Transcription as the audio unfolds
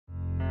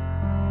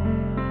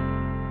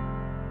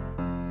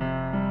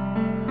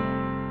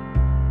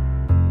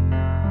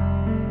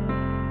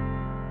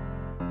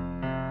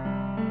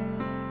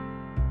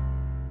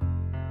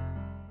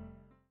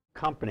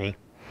company,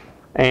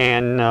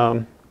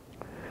 and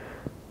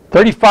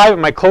 35 of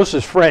my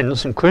closest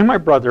friends, including my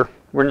brother,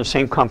 were in the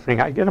same company.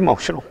 I get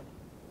emotional.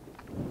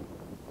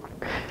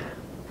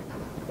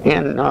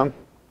 And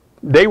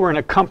they were in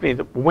a company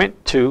that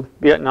went to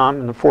Vietnam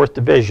in the 4th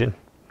Division.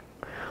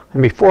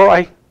 And before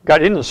I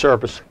got in the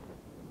service,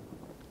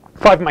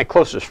 5 of my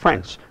closest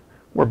friends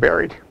were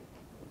buried.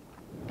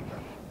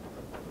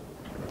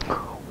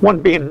 One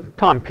being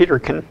Tom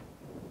Peterkin.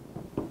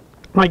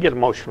 I get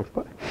emotional,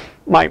 but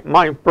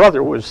my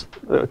brother was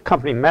the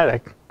company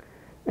medic,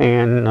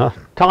 and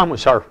Tom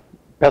was our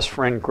best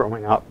friend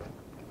growing up.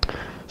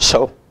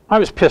 So I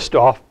was pissed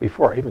off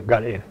before I even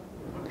got in.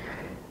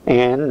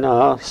 And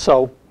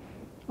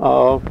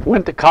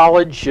went to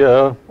college,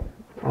 got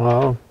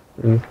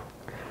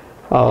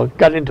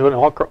into an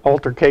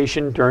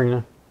altercation during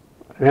an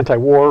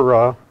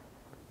anti-war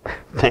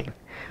thing.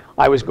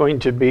 I was going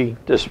to be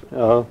just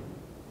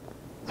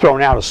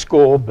thrown out of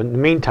school, but in the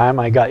meantime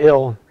I got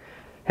ill,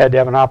 had to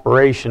have an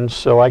operation,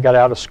 so I got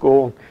out of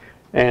school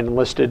and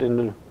enlisted in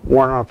the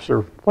Warrant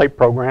Officer Flight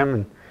Program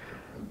and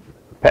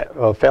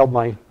failed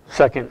my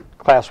second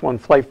Class 1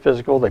 flight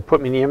physical. They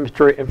put me in the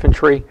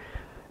infantry.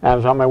 I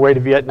was on my way to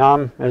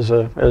Vietnam as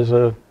an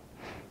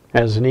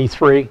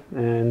E3,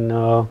 and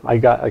I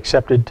got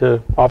accepted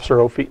to Officer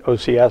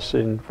OCS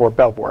in Fort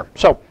Belvoir.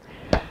 So,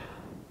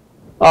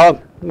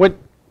 went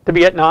to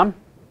Vietnam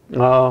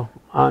on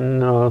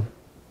the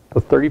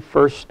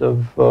 31st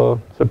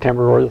of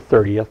September or the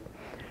 30th.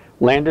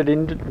 Landed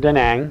in Da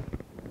Nang,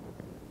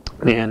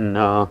 and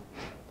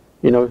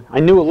you know, I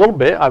knew a little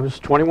bit. I was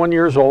 21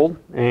 years old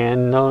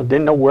and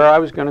didn't know where I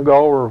was going to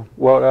go or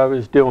what I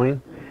was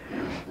doing,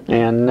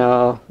 and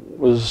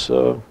was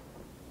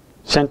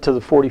sent to the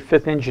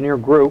 45th Engineer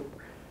Group,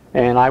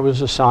 and I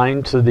was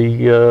assigned to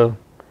the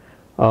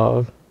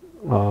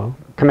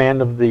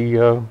command of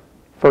the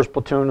 1st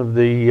Platoon of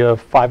the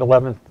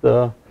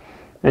 511th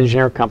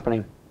Engineer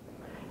Company.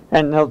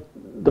 And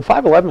the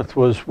 511th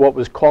was what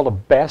was called a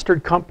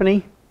bastard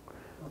company.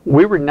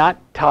 We were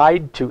not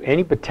tied to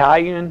any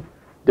battalion,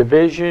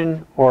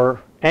 division,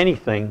 or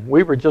anything.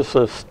 We were just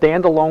a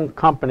standalone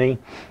company.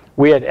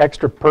 We had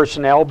extra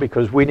personnel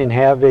because we didn't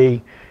have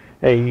an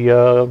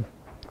S1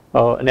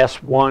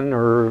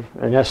 or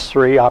an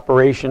S3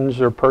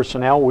 operations or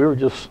personnel. We were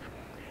just,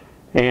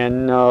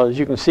 and as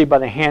you can see by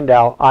the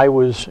handout, I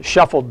was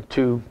shuffled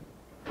to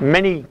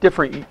many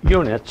different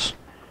units,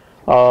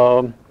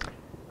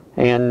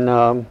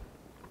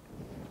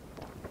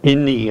 in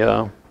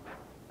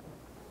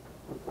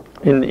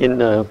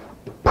the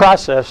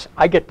process,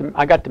 I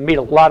got to meet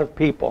a lot of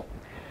people.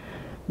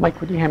 Mike,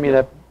 would you hand me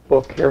that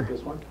book here?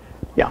 This one?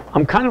 Yeah,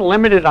 I'm kind of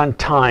limited on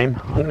time.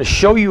 I'm going to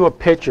show you a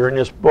picture in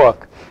this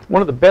book.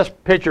 One of the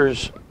best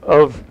pictures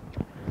of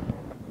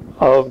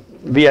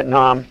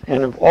Vietnam,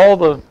 and of all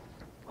the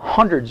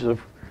hundreds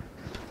of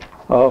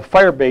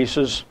fire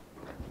bases,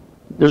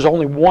 there's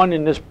only one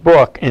in this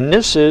book, and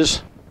this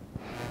is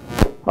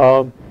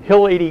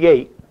Hill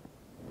 88,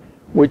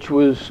 which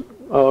was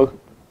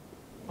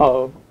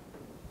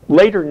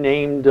later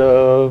named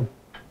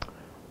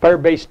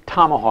Firebase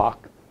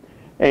Tomahawk.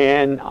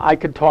 And I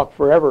could talk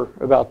forever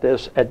about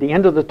this. At the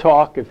end of the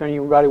talk, if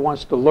anybody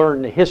wants to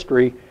learn the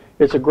history,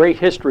 it's a great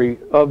history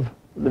of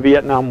the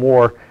Vietnam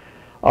War.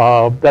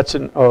 That's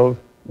a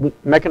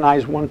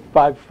mechanized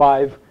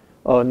 155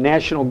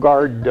 National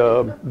Guard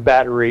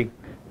battery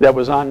that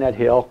was on that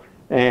hill.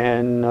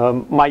 And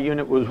my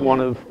unit was one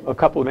of a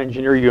couple of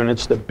engineer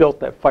units that built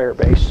that fire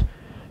base.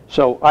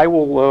 So I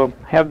will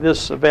have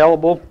this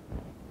available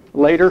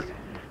later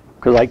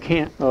because I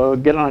can't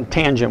get on a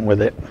tangent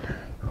with it.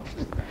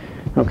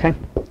 Okay.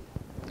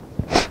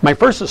 My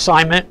first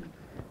assignment,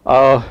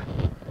 Da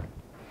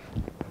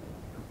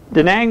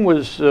Nang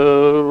was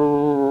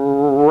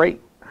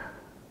right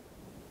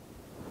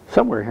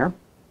somewhere here.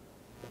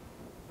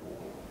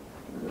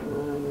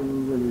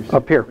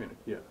 Up here.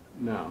 Yeah,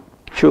 no.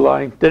 Chu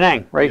Lai, Da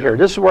Nang, right here.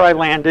 This is where I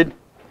landed.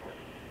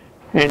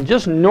 And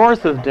just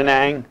north of Da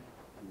Nang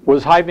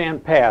was Hai Van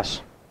Pass.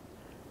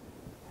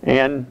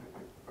 And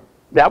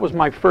that was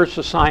my first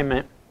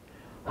assignment.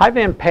 Hai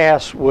Van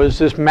Pass was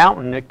this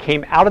mountain that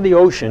came out of the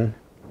ocean,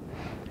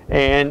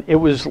 and it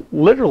was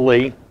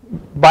literally,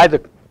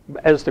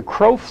 as the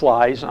crow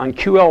flies on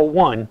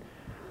QL1,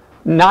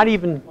 not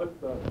even... Flip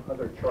the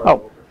other chart Oh,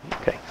 over.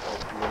 okay.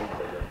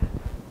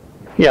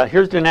 Yeah,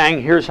 here's Da Nang,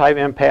 here's Hai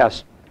Van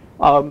Pass.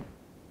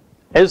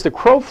 As the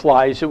crow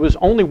flies, it was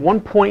only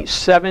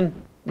 1.7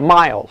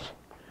 miles.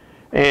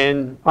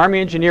 And Army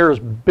engineers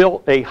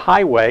built a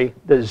highway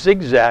that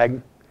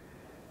zigzagged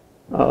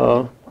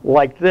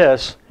like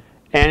this,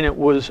 and it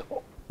was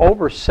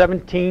over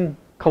 17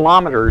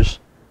 kilometers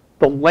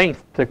the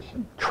length to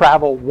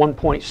travel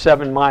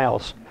 1.7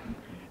 miles.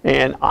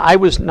 And I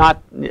was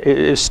not,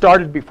 it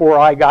started before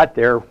I got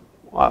there.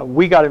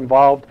 We got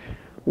involved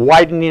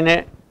widening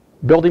it,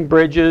 building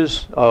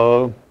bridges,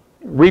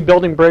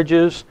 rebuilding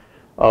bridges,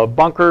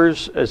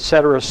 bunkers,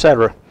 etc.,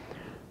 etc.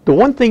 The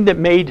one thing that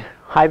made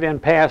Hai Van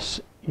Pass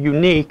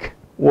unique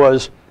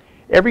was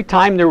every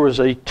time there was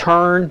a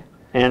turn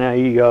and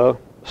a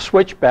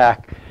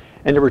switchback,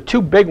 and there were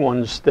two big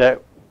ones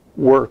that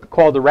were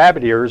called the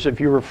rabbit ears. If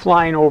you were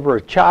flying over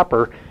a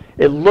chopper,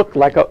 it looked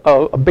like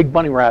a big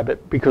bunny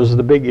rabbit because of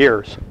the big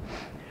ears.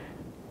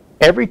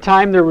 Every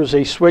time there was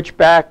a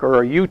switchback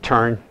or a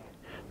U-turn,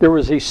 there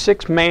was a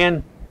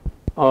 6-man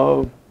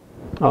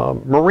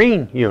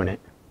Marine unit.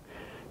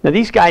 Now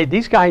these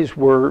guys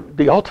were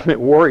the ultimate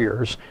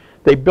warriors.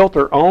 They built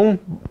their own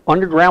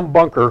underground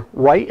bunker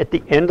right at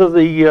the end of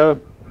the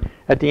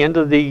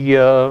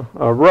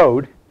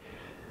road,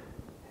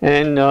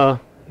 and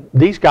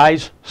these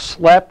guys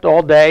slept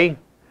all day.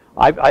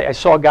 I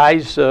saw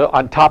guys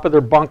on top of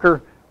their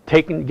bunker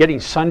getting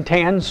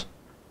suntans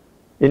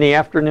in the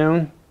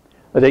afternoon.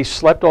 They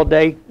slept all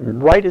day.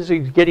 Right as it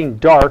was getting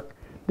dark,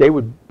 they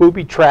would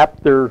booby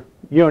trap their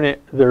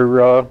unit,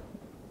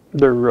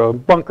 their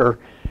bunker,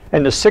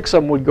 and the 6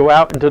 of them would go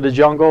out into the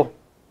jungle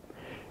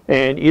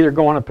and either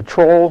go on a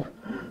patrol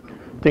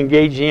to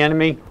engage the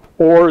enemy,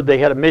 or they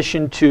had a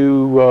mission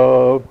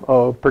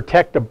to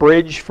protect a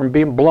bridge from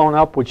being blown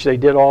up, which they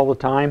did all the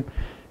time,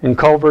 and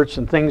culverts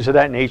and things of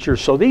that nature.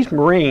 So these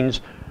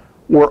Marines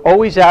were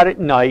always out at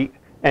night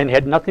and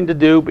had nothing to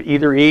do but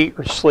either eat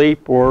or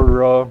sleep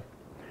or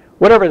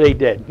whatever they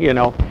did, you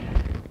know.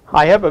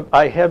 I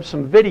have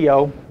some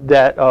video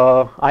that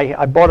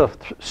I bought a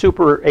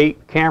Super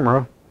 8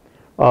 camera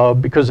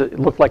because it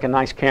looked like a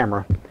nice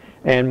camera,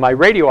 and my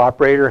radio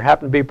operator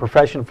happened to be a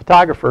professional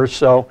photographer,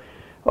 so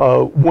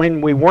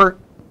when we weren't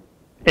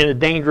in a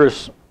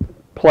dangerous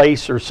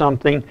place or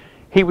something,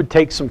 he would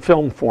take some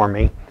film for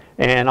me,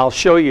 and I'll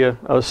show you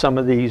some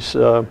of these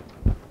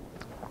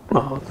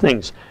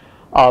things.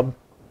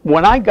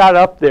 When I got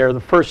up there the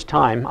first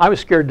time, I was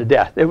scared to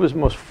death. It was the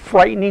most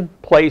frightening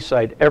place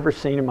I'd ever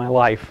seen in my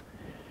life.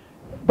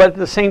 But at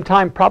the same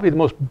time, probably the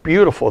most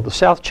beautiful. The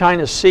South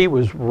China Sea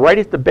was right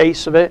at the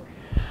base of it.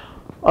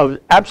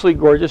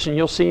 Absolutely gorgeous, and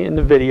you'll see in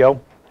the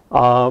video.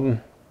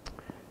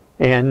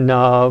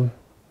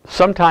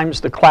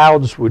 Sometimes the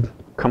clouds would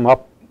come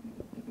up,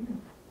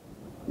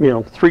 you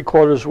know,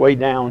 3/4 way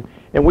down,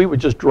 and we would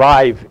just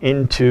drive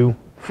into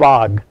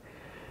fog.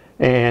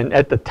 And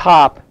at the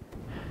top,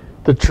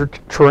 the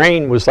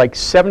terrain was like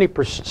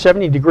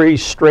 70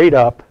 degrees straight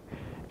up,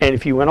 and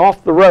if you went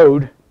off the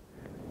road,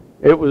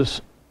 it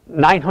was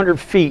 900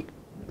 feet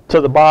to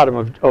the bottom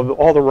of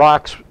all the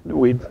rocks that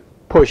we'd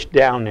pushed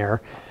down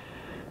there.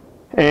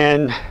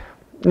 And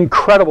an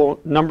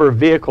incredible number of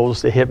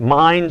vehicles that hit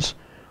mines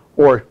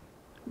or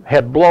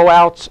had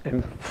blowouts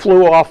and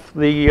flew off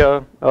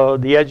the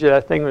edge of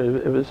that thing.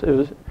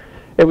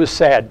 It was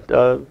sad.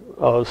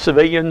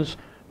 Civilians,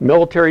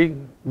 military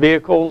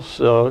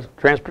vehicles,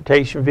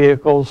 transportation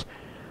vehicles,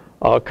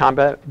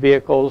 combat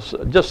vehicles,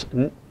 just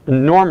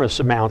enormous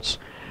amounts.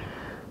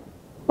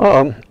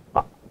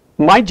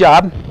 My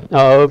job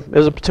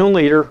as a platoon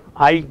leader,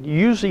 I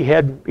usually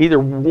had either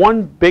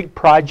one big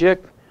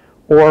project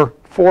or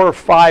 4 or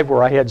 5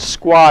 where I had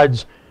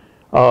squads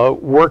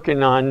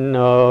working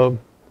on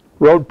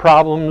road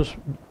problems,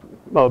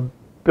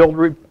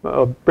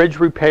 bridge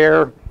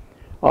repair,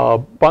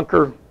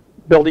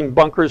 building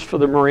bunkers for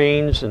the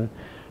Marines and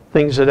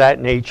things of that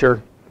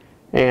nature.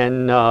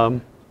 And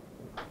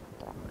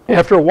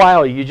after a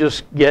while, you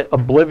just get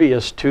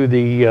oblivious to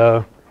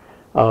the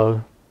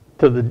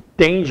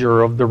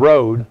danger of the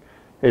road.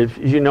 As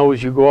you know,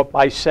 as you go up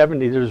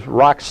I-70, there's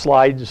rock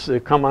slides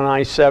that come on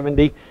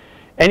I-70.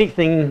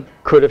 Anything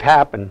could have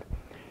happened.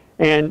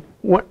 And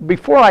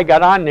before I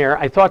got on there,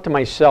 I thought to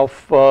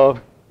myself,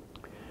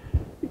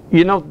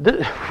 you know,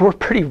 we're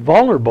pretty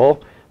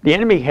vulnerable. The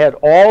enemy had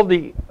all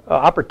the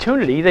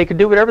opportunity. They could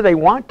do whatever they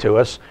want to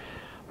us.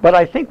 But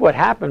I think what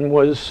happened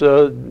was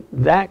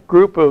that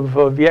group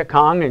of Viet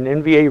Cong and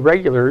NVA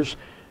regulars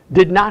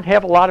did not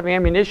have a lot of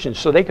ammunition,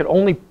 so they could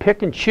only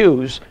pick and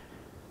choose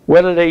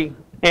whether they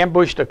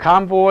ambushed a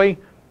convoy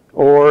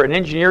or an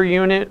engineer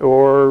unit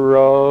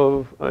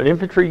or an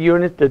infantry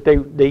unit that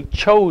they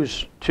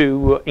chose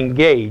to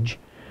engage.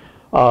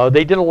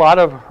 They did a lot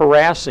of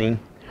harassing.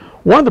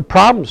 One of the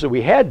problems that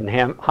we had in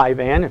High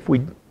Van,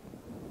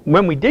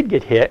 when we did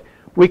get hit,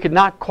 we could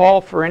not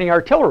call for any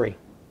artillery.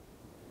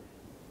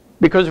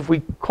 Because if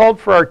we called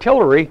for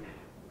artillery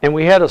and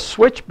we had a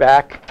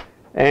switchback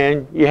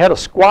and you had a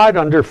squad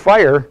under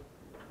fire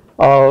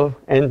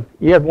and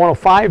you had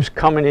 105s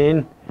coming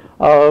in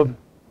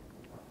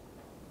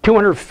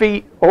 200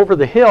 feet over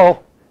the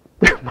hill,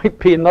 there might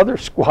be another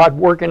squad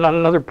working on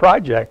another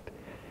project.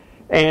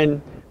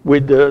 And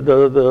with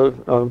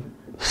the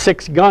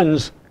 6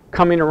 guns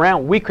coming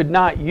around, we could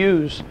not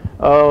use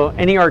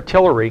any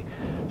artillery.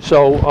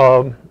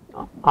 So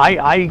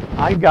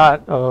I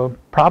got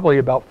probably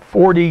about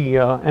 40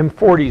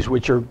 M40s,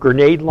 which are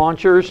grenade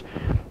launchers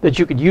that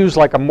you could use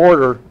like a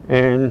mortar,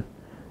 and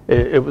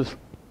it was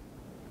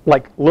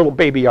like little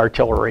baby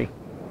artillery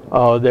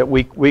that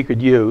we could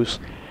use.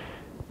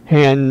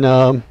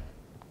 And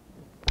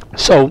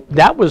so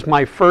that was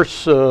my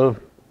first month.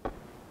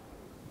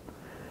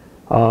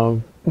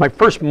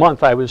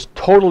 I was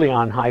totally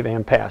on High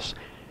Van Pass.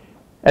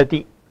 At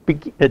the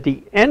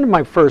end of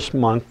my first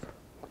month,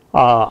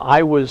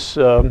 I was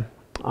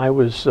I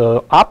was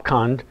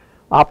OpCon,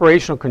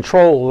 operational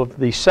control of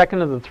the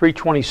 2nd of the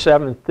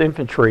 327th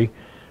Infantry,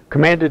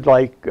 commanded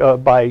by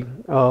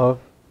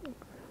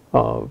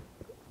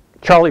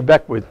Charlie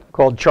Beckwith,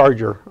 called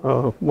Charger,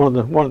 one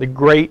of the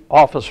great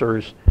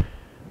officers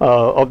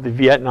of the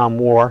Vietnam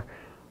War.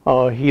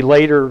 He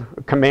later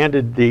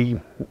commanded the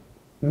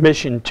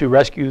mission to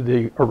rescue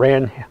the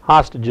Iran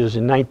hostages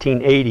in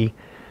 1980.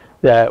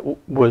 That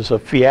was a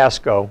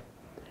fiasco,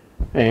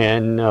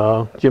 and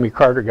Jimmy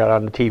Carter got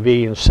on the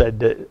TV and said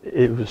that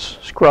it was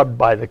scrubbed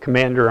by the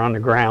commander on the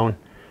ground,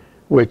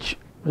 which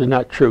is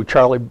not true.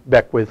 Charlie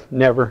Beckwith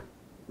never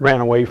ran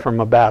away from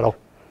a battle,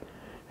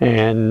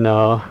 and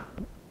I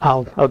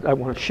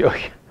want to show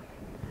you.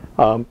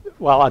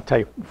 Well, I'll tell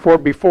you.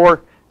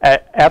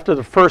 After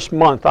the first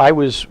month, I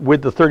was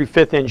with the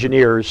 35th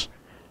Engineers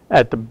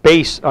at the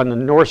base on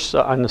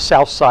the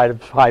south side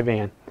of High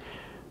Van.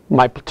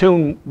 My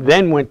platoon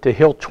then went to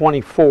Hill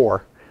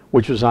 24,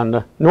 which was on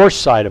the north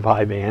side of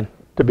High Van,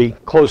 to be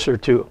closer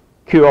to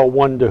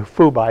QL1 to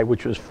Phu-Bai,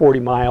 which was 40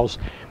 miles.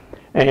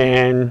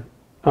 And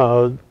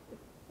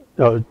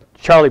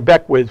Charlie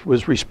Beckwith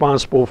was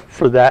responsible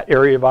for that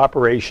area of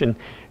operation,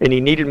 and he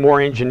needed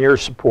more engineer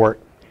support.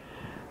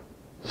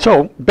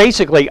 So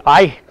basically,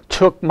 I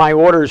took my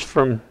orders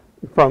from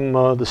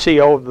the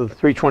CO of the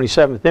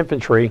 327th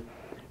Infantry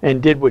and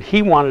did what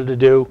he wanted to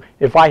do.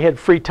 If I had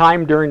free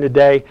time during the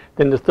day,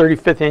 then the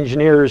 35th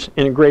Engineers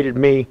integrated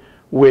me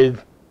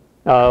with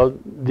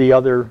the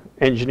other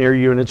engineer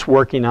units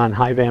working on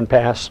High Van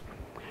Pass.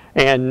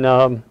 And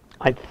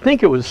I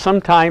think it was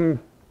sometime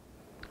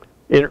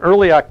in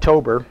early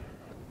October.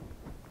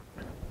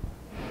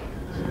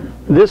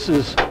 This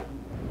is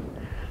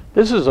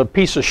a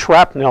piece of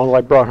shrapnel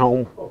I brought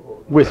home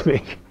with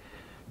me.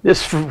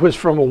 This was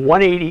from a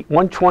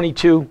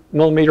 122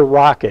 millimeter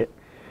rocket.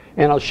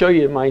 And I'll show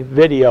you in my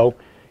video.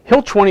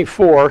 Hill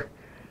 24,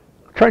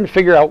 trying to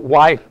figure out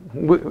why,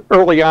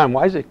 early on,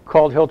 why is it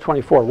called Hill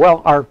 24?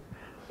 Well,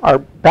 our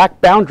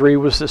back boundary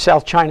was the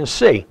South China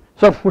Sea.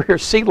 So we're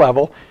sea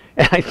level,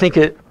 and I think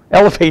it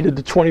elevated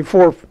to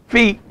 24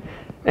 feet,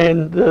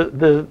 and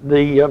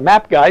the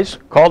map guys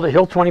called it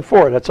Hill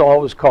 24. That's all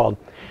it was called.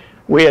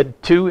 We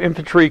had 2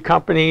 infantry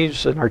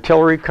companies, an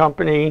artillery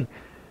company,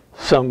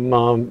 some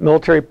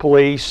military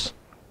police,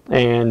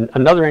 and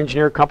another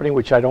engineer company,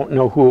 which I don't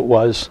know who it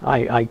was.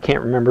 I can't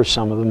remember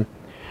some of them.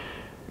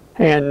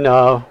 And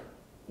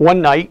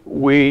one night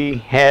we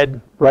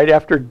had, right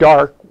after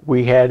dark,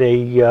 we had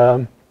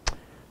a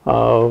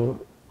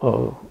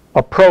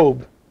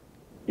probe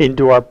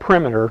into our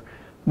perimeter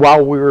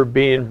while we were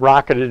being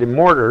rocketed and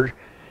mortared.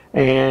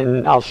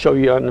 And I'll show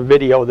you on the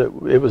video that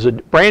it was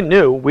brand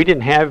new. We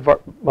didn't have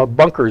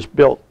bunkers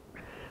built.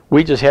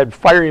 We just had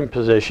firing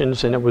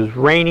positions, and it was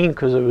raining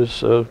because it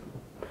was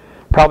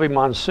probably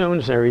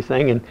monsoons and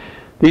everything, and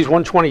these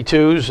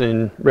 122s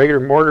and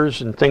regular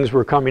mortars and things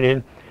were coming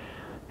in,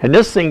 and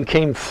this thing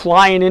came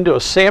flying into a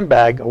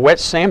sandbag, a wet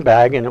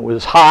sandbag, and it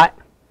was hot,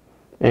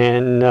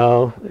 and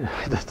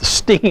the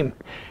steam,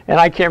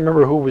 and I can't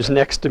remember who was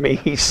next to me.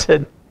 He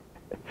said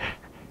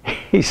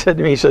to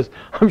me, he says,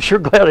 "I'm sure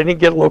glad I didn't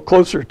get a little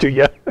closer to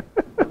you."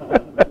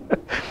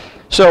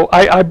 So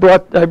I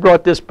brought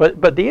this,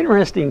 but the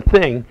interesting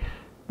thing,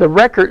 the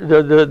record,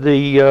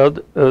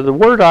 the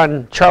word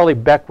on Charlie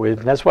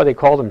Beckwith, that's why they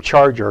called him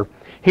Charger.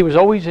 He was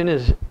always in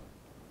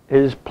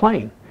his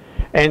plane,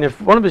 and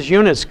if one of his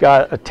units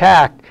got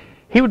attacked,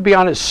 he would be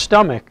on his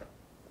stomach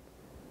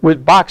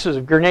with boxes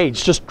of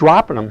grenades, just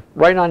dropping them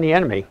right on the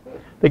enemy.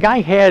 The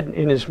guy had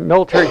in his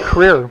military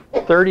career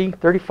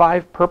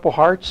 35 Purple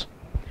Hearts.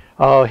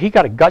 He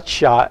got a gut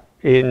shot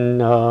in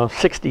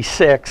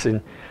 '66,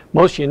 and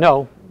most of you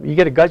know, you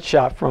get a gut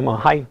shot from a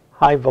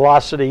high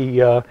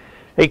velocity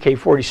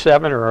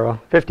AK-47 or a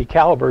 50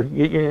 caliber.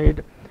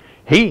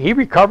 He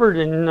recovered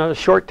in a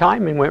short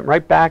time and went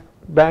right back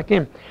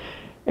in.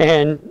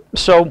 And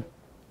so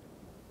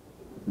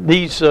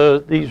these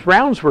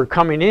rounds were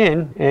coming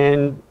in,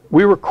 and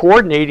we were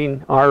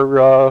coordinating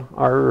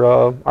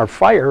our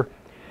fire.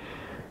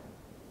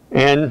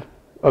 And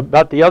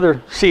about the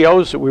other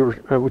COs that we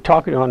were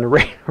talking to on the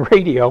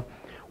radio,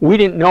 we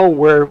didn't know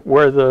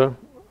where the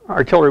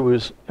artillery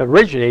was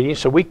originating,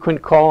 so we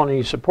couldn't call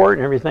any support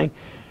and everything.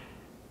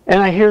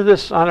 And I hear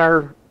this on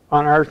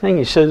our thing.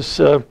 He says,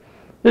 "This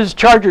is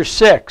Charger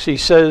 6." He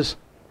says,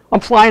 "I'm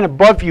flying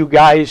above you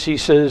guys." He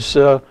says,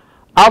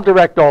 "I'll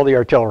direct all the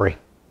artillery."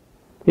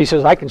 He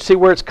says, "I can see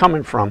where it's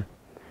coming from."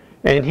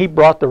 And he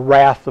brought the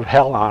wrath of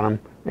hell on him,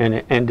 and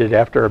it ended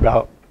after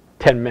about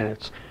 10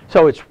 minutes.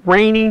 So it's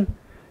raining,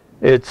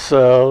 it's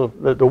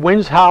the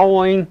wind's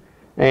howling,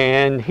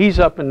 and he's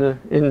up in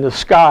the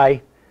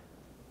sky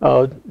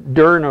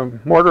during a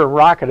mortar and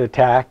rocket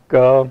attack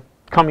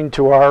coming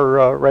to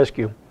our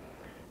rescue.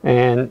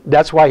 And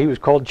that's why he was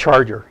called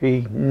Charger.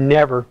 He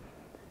never,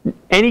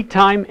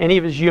 anytime any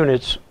of his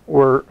units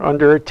were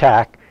under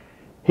attack,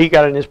 he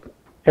got in his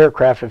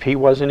aircraft if he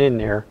wasn't in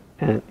there,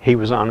 and he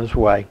was on his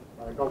way.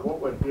 What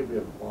would he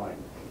be flying?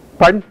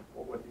 Pardon?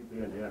 What would he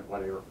be in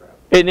what aircraft?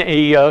 In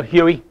a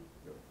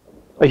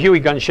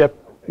Huey gunship. Okay.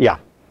 Yeah.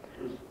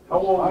 How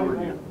old were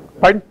you?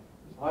 Pardon? Is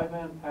High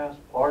Van Pass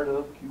part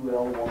of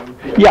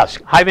QL1? Yes,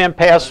 High Van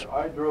Pass.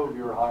 I drove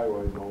your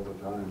highways all the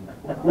time.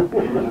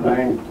 There's a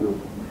name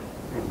to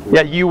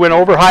Yeah, you went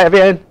over High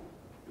Van?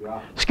 Yeah.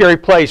 Scary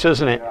place,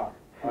 isn't it? Yeah.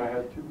 I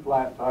had 2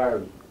 flat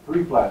tires,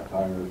 3 flat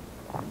tires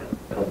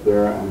up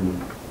there,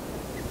 and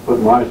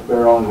put my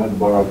spare on, had to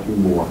borrow 2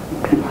 more.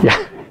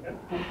 Yeah.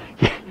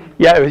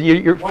 Yeah,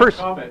 your One first.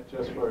 comment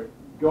just for,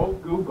 go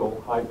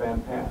Google High Van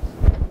Pass.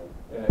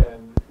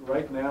 And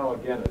right now,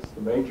 again, it's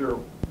the major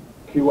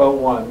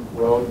QL1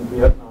 road in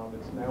Vietnam.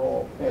 It's now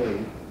all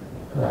paved.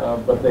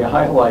 But they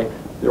highlight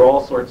there are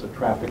all sorts of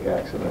traffic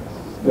accidents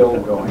still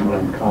going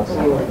on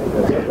constantly.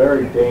 It's a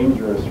very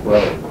dangerous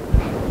road,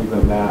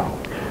 even now.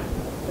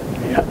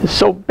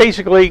 So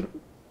basically,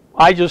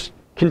 I just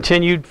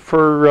continued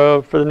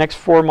for the next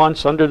 4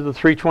 months under the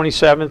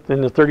 327th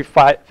and the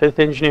 35th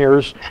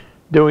Engineers,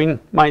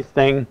 doing my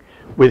thing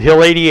with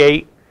Hill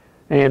 88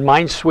 and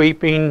mine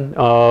sweeping.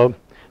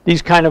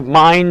 These kind of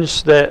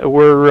mines that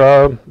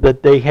were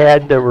that they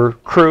had that were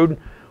crude,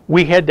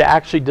 we had to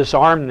actually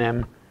disarm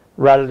them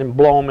rather than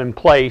blow them in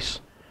place.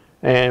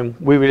 And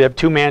we would have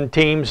 2-man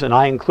teams, and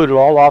I included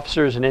all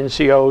officers and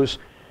NCOs.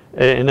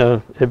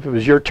 If it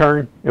was your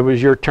turn, it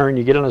was your turn.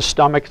 You get on the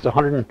stomach, it's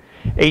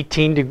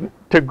 118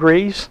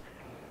 degrees.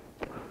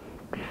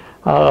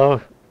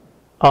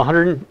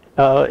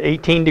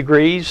 118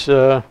 degrees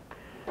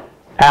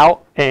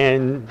out,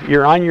 and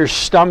you're on your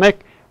stomach,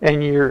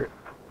 and you're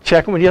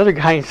checking with the other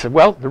guy and said,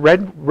 well, the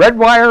red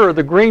wire or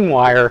the green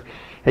wire?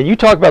 And you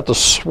talk about the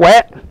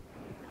sweat.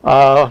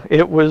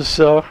 It was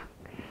a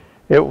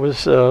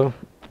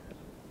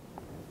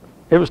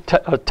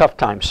tough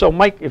time. So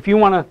Mike, if you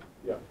want to.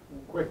 Yeah,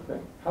 quick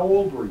thing. How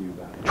old were you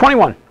then?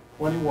 21.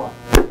 21,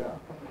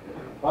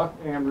 yeah.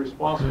 And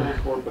responsible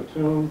for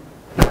platoon,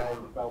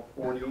 about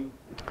 40.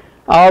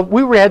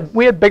 We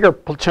had bigger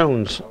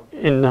platoons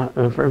in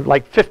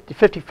like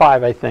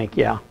 55, I think,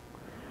 yeah.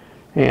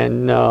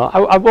 And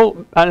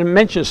I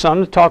mentioned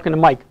something, talking to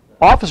Mike.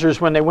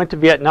 Officers, when they went to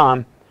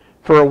Vietnam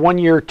for a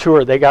 1-year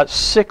tour, they got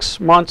 6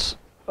 months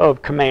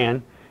of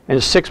command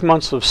and 6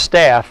 months of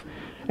staff.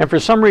 And for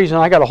some reason,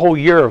 I got a whole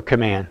year of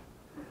command.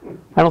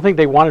 I don't think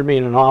they wanted me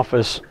in an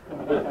office,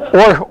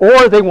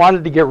 or they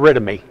wanted to get rid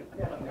of me.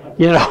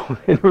 You know,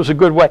 it was a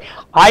good way.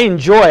 I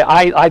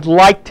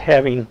liked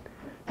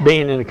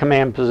being in a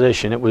command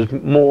position. It was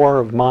more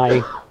of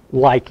my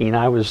liking.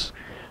 I was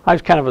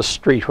kind of a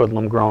street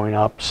hoodlum growing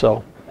up,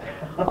 so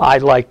I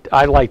liked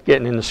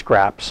getting in the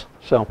scraps.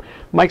 So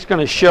Mike's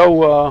going to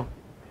show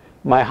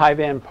my High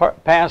Van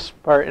Pass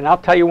part, and I'll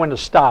tell you when to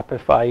stop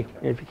if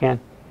you can.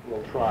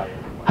 We'll try.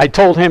 I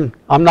told him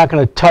I'm not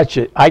going to touch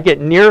it. I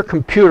get near a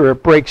computer,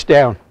 it breaks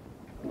down.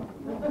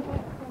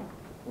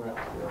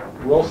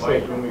 We'll see.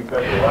 When we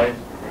cut the lights,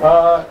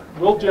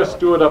 We'll just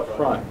do it up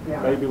front,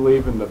 maybe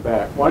leave in the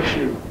back. Once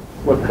you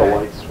flip the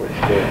light switch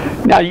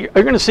there. Now you're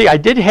going to see I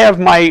did have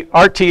my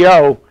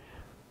RTO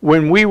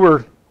when we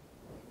were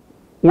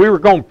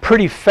going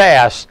pretty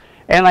fast,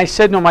 and I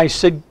said to him, I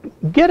said,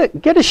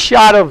 get a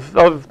shot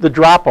of the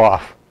drop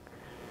off,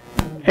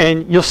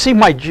 and you'll see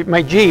my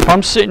Jeep.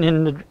 I'm sitting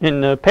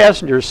in the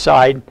passenger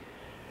side,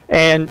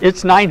 and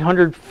it's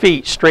 900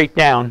 feet straight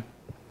down,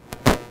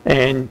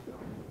 and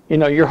you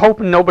know you're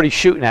hoping nobody's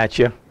shooting at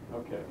you.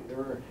 Okay.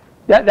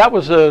 That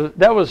was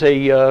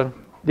a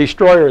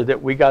destroyer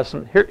that we got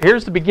some.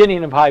 Here's the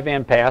beginning of High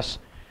Van Pass.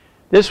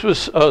 This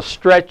was a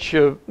stretch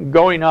of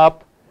going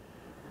up.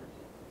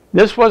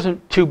 This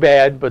wasn't too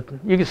bad, but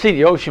you can see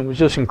the ocean was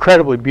just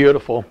incredibly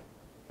beautiful.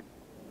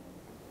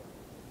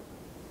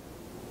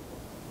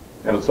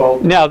 And it's all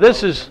Now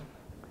this is,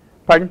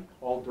 pardon?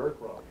 all dirt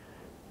road.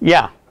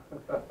 Yeah.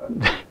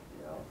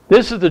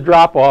 This is the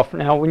drop off.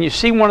 Now when you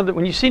see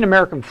an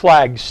American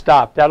flag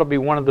stop, that'll be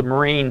one of the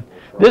Marine.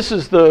 This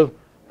is the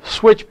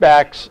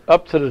switchbacks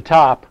up to the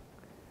top,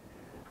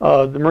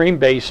 the Marine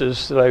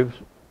bases that I was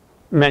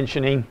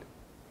mentioning.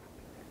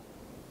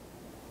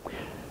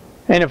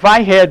 And if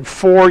I had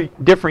 4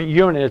 different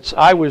units,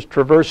 I was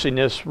traversing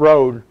this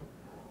road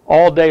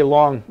all day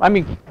long. I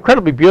mean,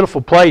 incredibly beautiful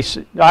place.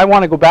 I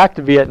want to go back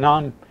to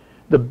Vietnam.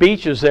 The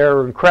beaches there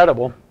are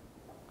incredible.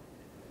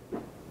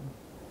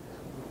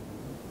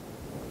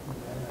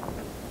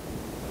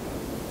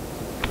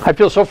 I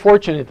feel so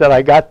fortunate that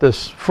I got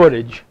this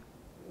footage.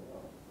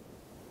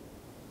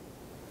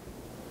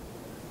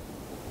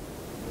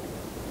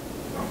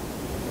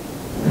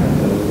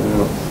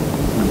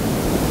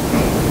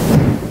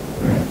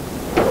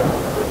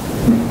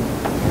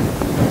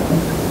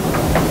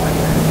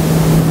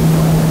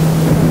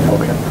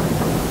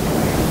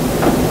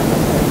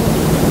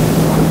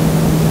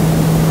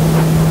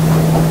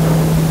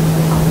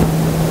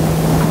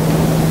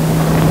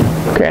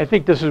 I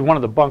think this is one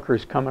of the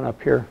bunkers coming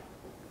up here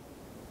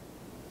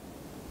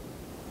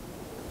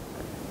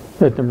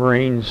that the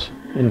Marines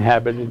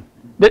inhabited.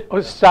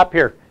 Let's stop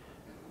here.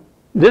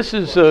 This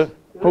is Well,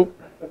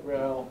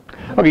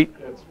 okay.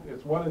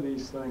 it's one of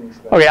these things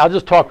that, Okay, I'll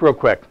just talk real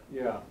quick.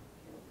 yeah.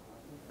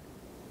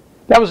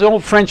 That was the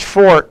old French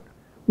fort.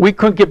 We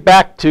couldn't get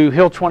back to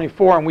Hill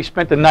 24, and we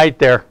spent the night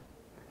there.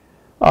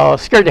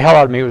 Scared the hell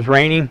out of me. It was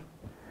raining,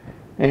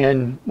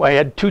 and I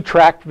had 2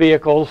 tracked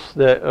vehicles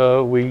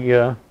that we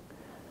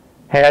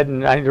had,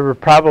 and there were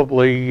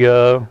probably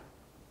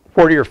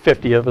 40 or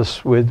 50 of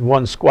us with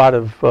 1 squad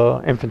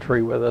of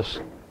infantry with us.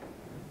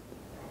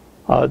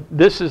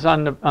 This is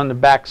on the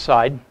back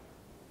side.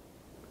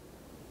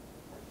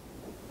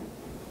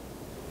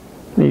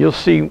 And you'll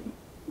see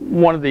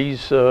one of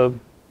these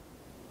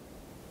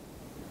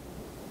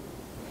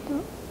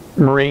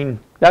Marine.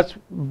 That's a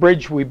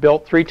bridge we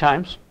built 3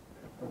 times.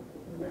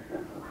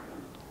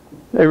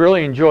 They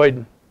really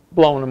enjoyed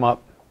blowing them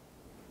up,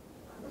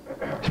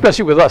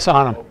 especially with us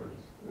on them.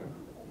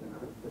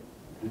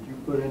 Did you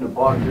put in the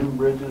pontoon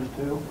bridges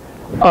too?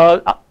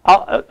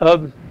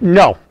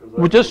 No,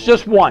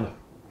 just one.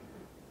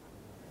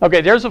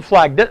 Okay, there's a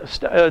flag.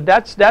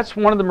 That's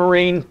one of the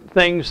Marine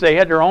things. They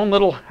had their own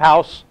little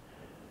house.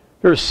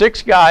 There's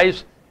 6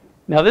 guys.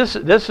 Now this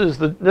is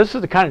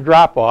the kind of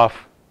drop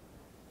off.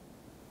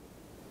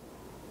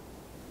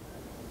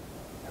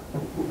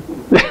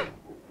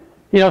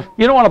 You know,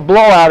 you don't want to blow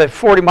out at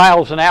 40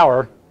 miles an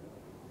hour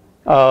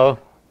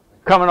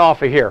coming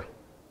off of here.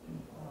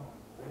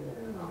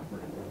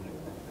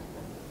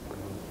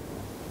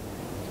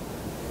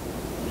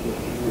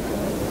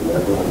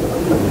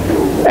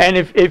 And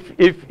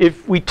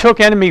if we took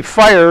enemy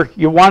fire,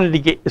 you wanted to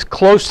get as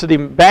close to the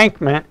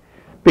embankment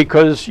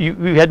because you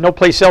had no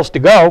place else to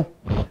go.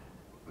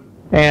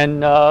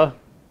 And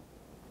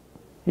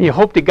you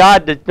hope to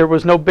God that there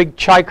was no big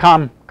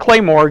Chi-Com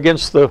claymore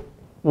against the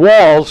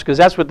walls, because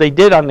that's what they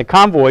did on the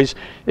convoys.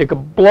 It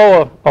could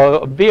blow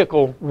a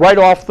vehicle right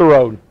off the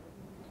road.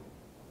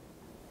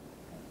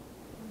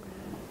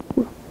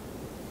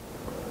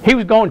 He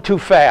was going too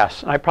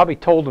fast. I probably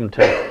told him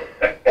to.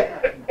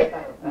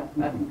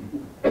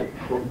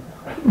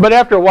 But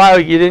after a while,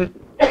 you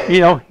didn't,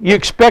 you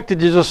expected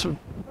to just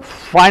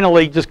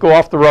finally just go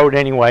off the road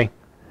anyway.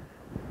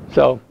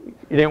 So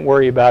you didn't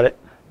worry about it.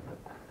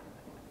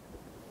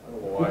 I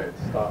don't know why it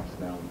stops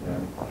now and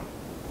then.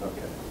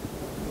 Okay.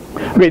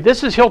 Okay,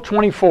 this is Hill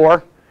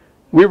 24.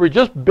 We were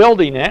just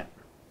building it,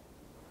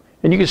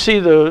 and you can see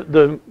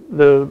the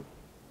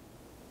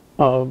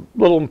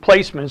little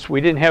emplacements.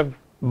 We didn't have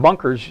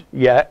bunkers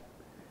yet.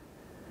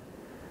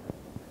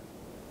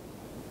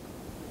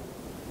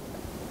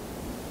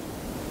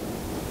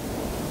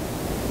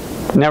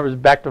 And that was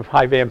back to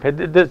high van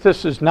pit.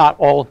 This is not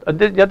all.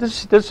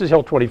 This is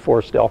Hill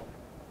 24 still.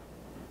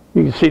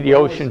 You can see the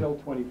ocean. Hill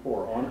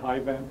 24 on high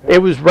van pit?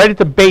 It was right at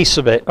the base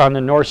of it on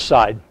the north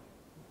side.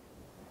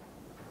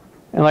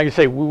 And like I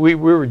say, we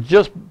were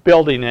just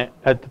building it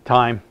at the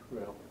time.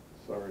 Well,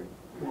 sorry.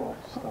 Well,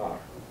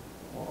 stop.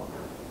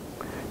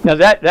 Now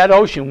that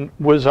ocean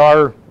was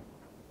our.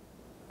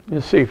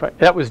 Let's see if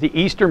that was the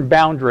eastern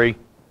boundary.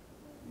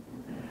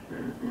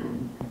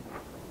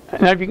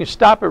 Now if you can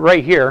stop it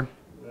right here.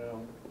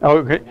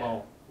 Okay.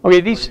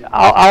 Okay.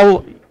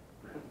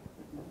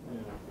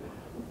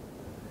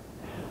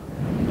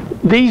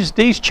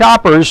 These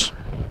choppers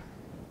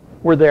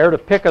were there to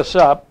pick us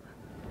up.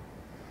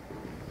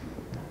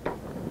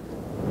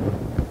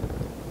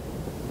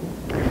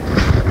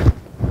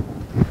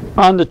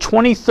 On the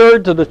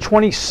 23rd to the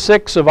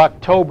 26th of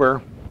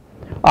October,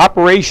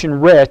 Operation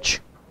Rich,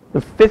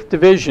 the 5th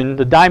Division,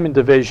 the Diamond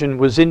Division,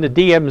 was in the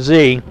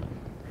DMZ,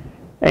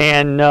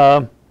 and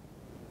a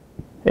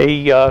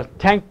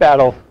tank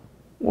battle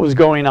was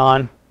going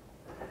on,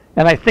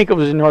 and I think it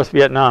was in North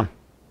Vietnam.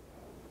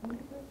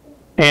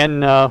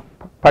 And,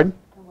 pardon?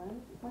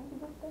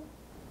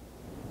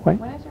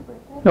 When is your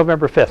birthday?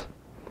 November 5th.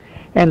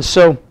 And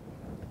so,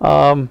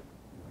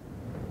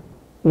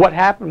 what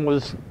happened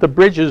was the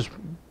bridges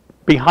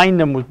behind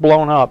them was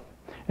blown up,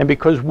 and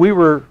because we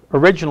were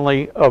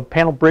originally a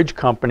panel bridge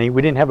company,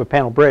 we didn't have a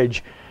panel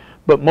bridge,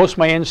 but most of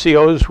my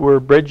NCOs were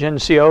bridge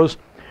NCOs.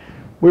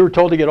 We were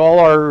told to get all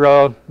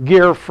our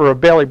gear for a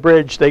Bailey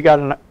Bridge. They got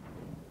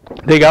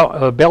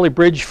a Bailey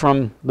Bridge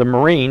from the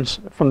Marines,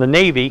 from the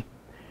Navy,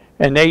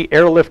 and they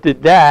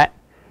airlifted that,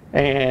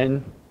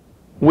 and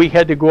we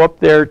had to go up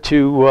there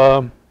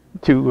to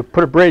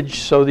put a bridge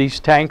so these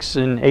tanks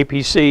and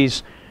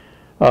APCs,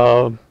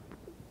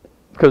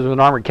 because of an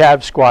armored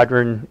cav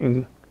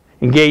squadron,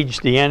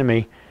 engaged the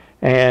enemy.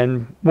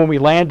 And when we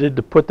landed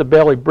to put the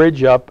Bailey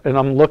Bridge up, and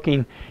I'm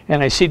looking,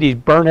 and I see these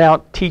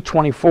burnout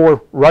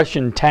T-24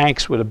 Russian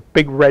tanks with a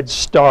big red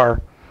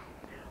star,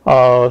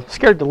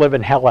 scared the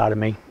living hell out of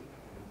me.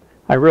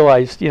 I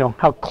realized,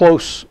 how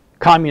close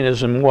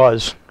communism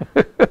was.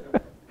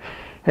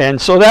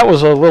 And so that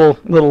was a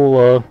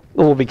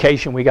little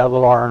vacation. We got a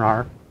little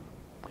R&R.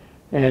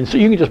 And so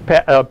you can just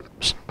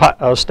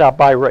stop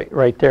by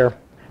right there.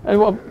 And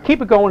well,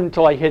 keep it going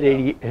until I hit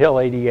Hill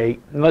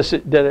 88. Unless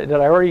did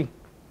I already?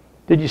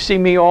 Did you see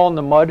me all in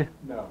the mud?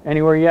 No.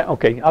 Anywhere yet?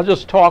 Okay, I'll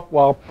just talk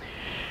while.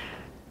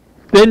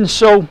 Then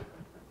so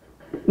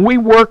we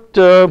worked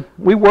on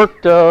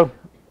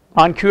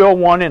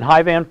QL1 in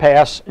High Van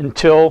Pass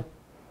until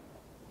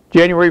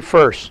January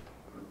 1st.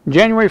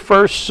 January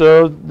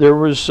 1st, there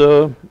was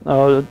a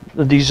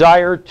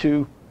desire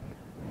to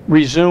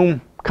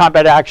resume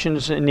combat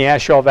actions in the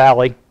Asheville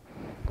Valley.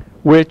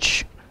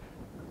 which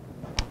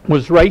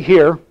was right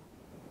here.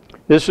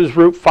 This is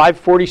Route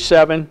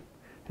 547,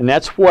 and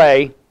that's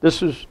way.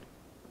 This is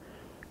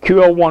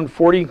QL1,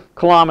 40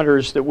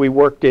 kilometers that we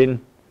worked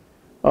in,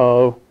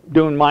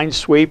 doing mine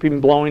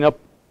sweeping, blowing up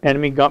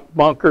enemy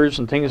bunkers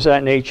and things of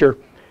that nature.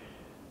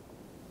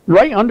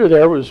 Right under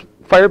there was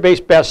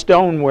Firebase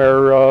Bastogne,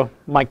 where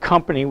my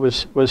company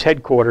was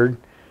headquartered.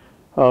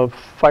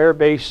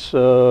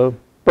 Firebase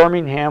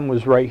Birmingham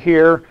was right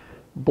here.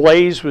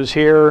 Blaze was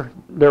here.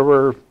 There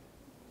were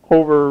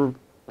over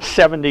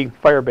 70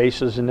 fire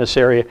bases in this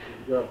area.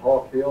 You got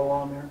Hawk Hill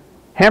on there?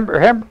 I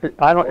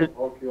don't.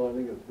 Hawk Hill, I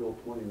think it's Hill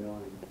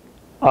 29.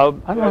 I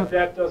don't know.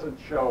 That doesn't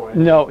show it.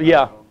 No,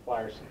 yeah.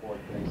 Fire support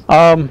things.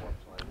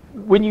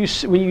 When you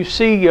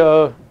see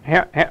Hill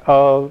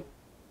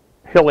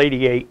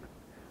 88,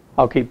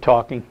 I'll keep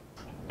talking.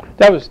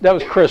 That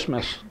was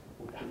Christmas.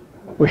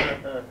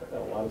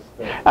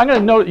 I'm going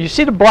to note. You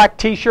see the black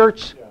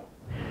T-shirts? Yeah.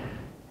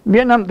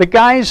 Vietnam. The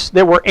guys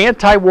that were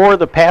anti-war,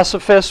 the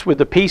pacifists with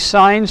the peace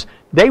signs,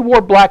 they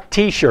wore black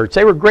T-shirts.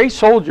 They were great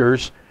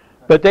soldiers,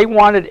 but they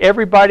wanted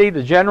everybody,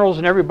 the generals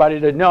and everybody,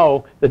 to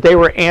know that they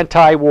were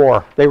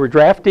anti-war. They were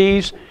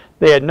draftees.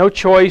 They had no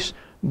choice.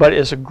 But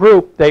as a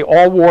group, they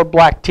all wore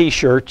black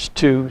T-shirts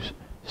to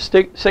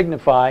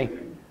signify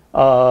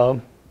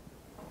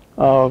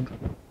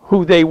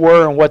who they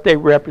were and what they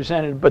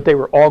represented, but they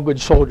were all good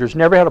soldiers.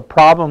 Never had a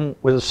problem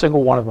with a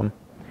single one of them.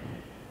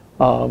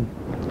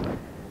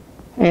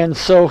 And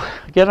so,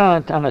 get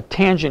on a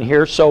tangent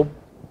here. So,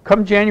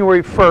 come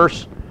January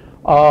 1st,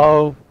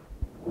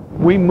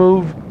 we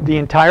moved the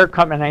entire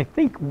company, and I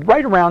think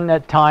right around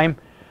that time,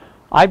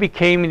 I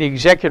became the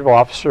executive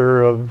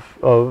officer of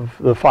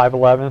the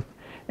 511th.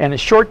 And a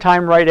short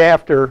time right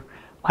after,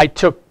 I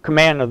took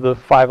command of the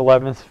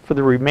 511th for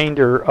the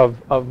remainder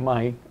of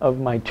my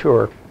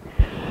tour.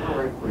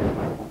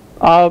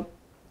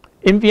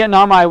 In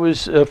Vietnam, I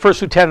was a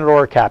first lieutenant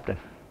or a captain.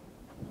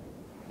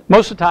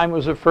 Most of the time, it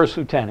was a first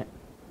lieutenant.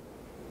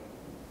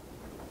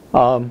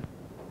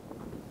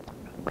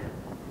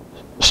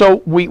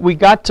 So we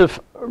got to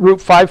Route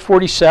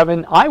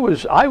 547. I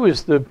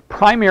was the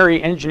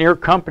primary engineer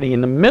company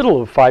in the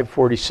middle of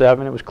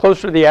 547. It was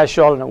closer to the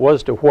Asheville than it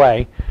was to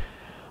Hue.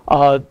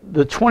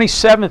 The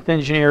 27th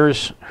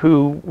engineers,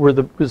 who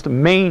was the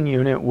main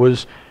unit,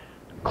 was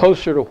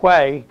closer to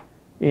Hue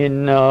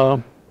in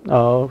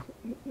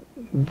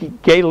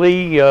Gay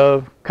Lee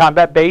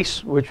Combat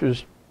Base, which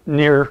was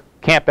near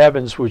Camp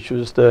Evans, which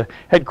was the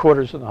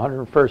headquarters of the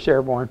 101st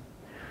Airborne.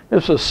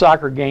 This was a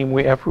soccer game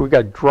after we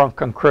got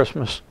drunk on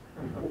Christmas.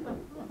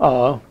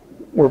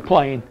 We're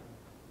playing.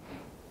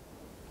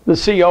 The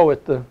CO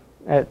at the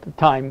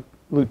time,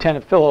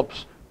 Lieutenant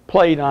Phillips,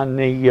 played on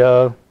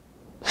the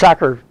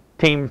soccer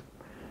team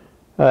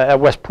at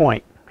West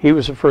Point. He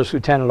was the first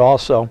lieutenant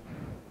also.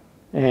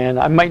 And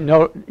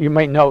you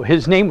might know,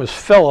 his name was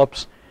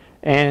Phillips,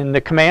 and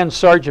the command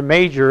sergeant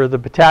major of the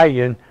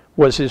battalion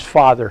was his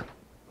father,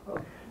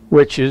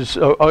 which is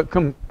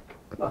a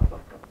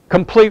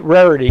complete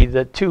rarity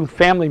that two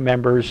family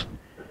members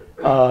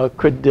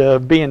could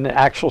be in the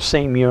actual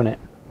same unit.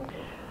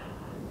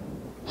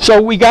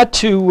 So we got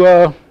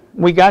to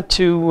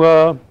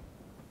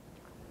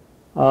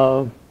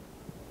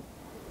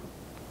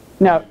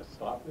now.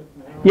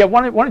 Yeah,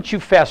 why don't you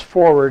fast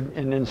forward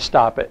and then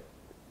stop it?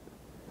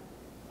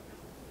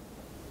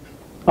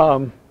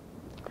 What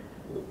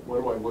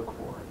do I look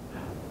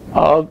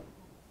for?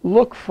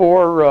 Look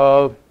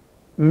for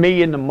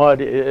me in the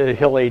mud at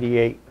Hill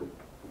 88.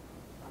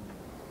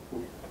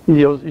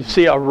 You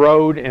see a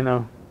road and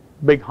a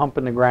big hump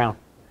in the ground.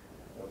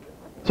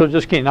 So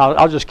just kidding.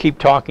 I'll just keep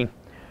talking.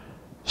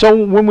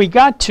 So when we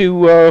got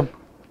to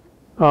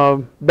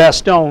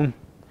Bastogne,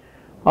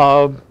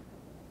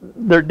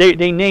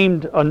 they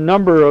named a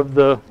number of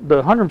the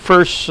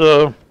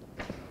 101st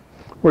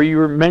where you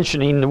were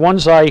mentioning. The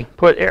ones I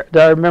put that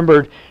I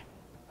remembered,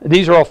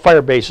 these are all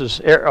fire bases.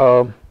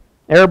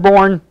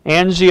 Airborne,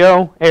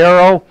 Anzio,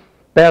 Arrow,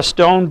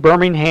 Bastogne,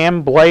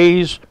 Birmingham,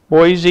 Blaze,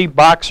 Boise,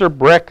 Boxer,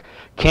 Brick,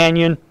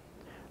 Canyon,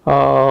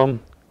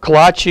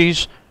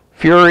 Kalachi's,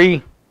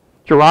 Fury,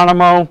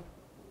 Geronimo,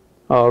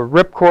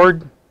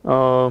 Ripcord,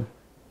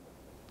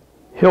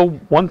 Hill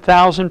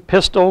 1000,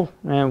 Pistol,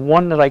 and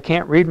one that I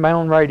can't read my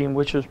own writing,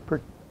 which is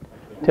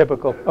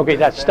typical. Okay,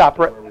 that's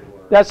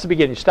the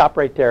beginning. Stop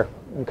right there.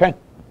 Okay.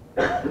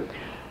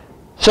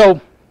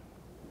 So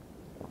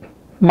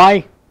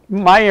my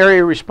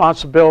area of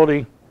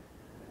responsibility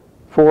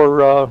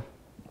for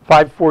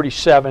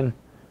 547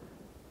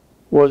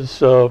 was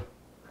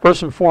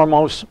first and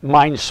foremost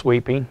mine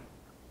sweeping.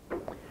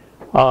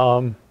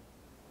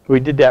 We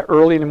did that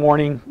early in the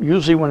morning,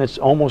 usually when it's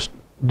almost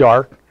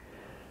dark.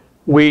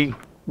 We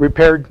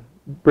repaired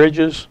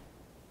bridges,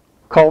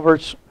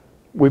 culverts,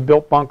 we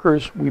built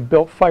bunkers, we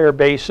built fire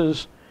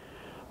bases,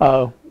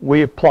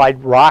 we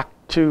applied rock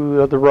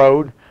to the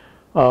road.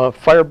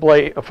 Fire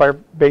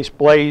base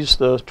Blaze,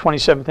 the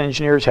 27th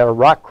engineers had a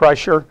rock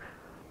crusher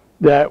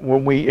that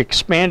when we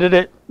expanded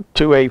it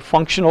to a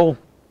functional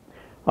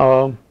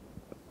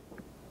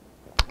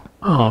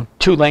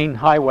two-lane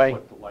highway.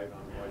 Put the light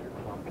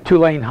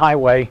two-lane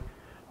highway,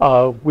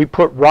 we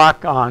put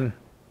rock on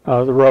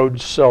the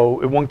roads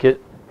so it won't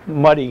get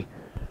muddy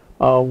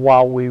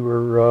while we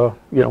were,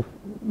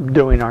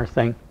 doing our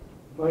thing.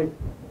 Mike,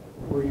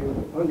 were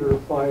you under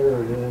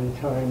fire at any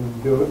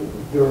time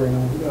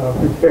during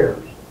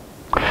repairs?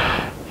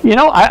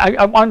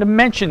 I wanted to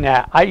mention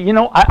that.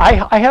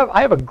 I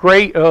have a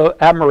great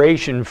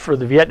admiration for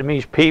the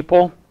Vietnamese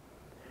people,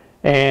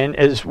 and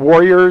as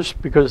warriors,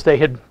 because they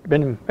had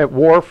been at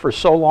war for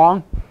so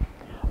long.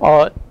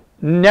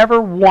 Never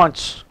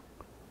once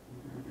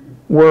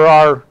were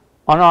our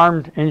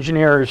unarmed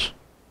engineers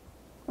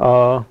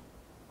took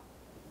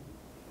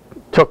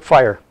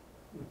fire.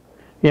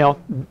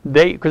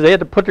 Because they had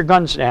to put their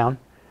guns down,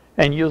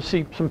 and you'll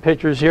see some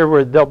pictures here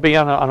where they'll be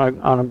on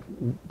a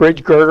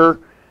bridge girder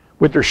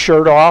with their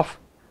shirt off,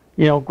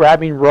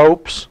 grabbing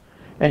ropes.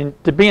 And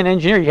to be an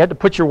engineer, you had to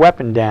put your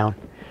weapon down.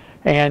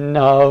 And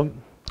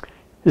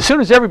as soon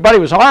as everybody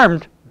was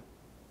armed,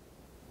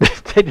 they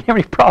didn't have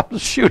any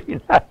problems shooting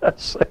at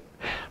us.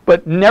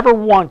 But never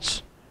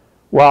once,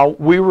 while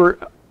we were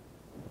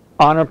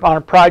on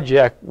a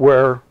project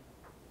where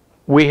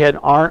we had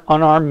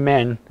unarmed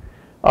men,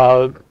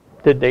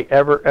 did they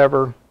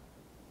ever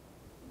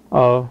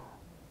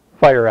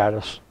fire at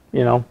us.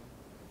 To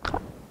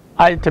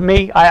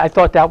me, I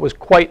thought that was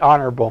quite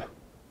honorable.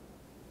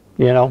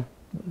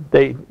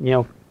 They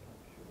knew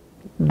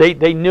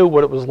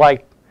what it was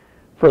like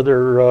for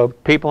their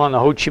people on the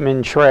Ho Chi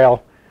Minh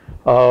Trail,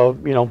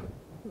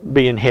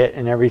 being hit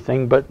and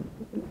everything. But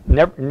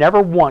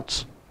never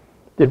once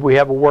did we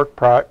have a work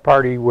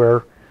party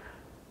where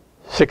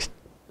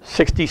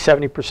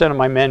 60-70% of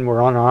my men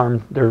were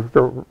unarmed. Their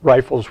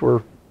rifles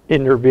were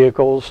in their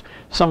vehicles.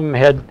 Some of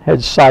them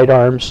had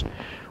sidearms.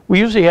 We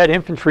usually had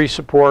infantry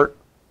support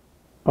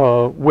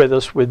with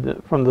us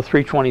from the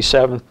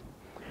 327th.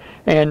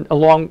 And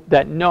along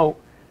that note,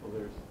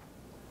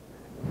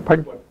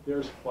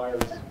 there's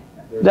fires.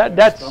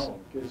 That's stone.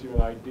 Gives you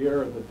an idea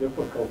of the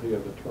difficulty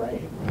of the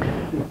terrain.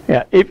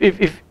 Yeah,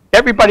 if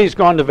everybody's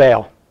gone to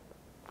Vale,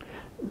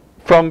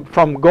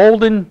 from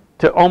Golden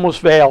to almost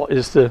Vale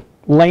is the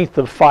length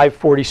of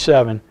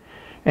 547,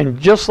 and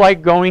just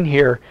like going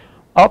here,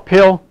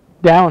 uphill,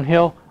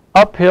 downhill,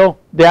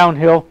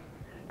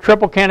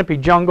 triple canopy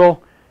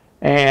jungle,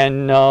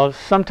 and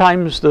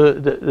sometimes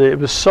it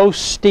was so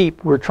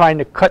steep we're trying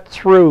to cut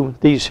through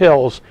these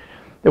hills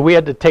that we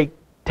had to take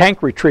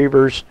tank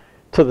retrievers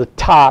to the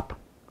top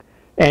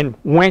and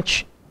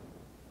winch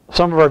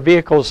some of our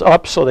vehicles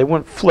up so they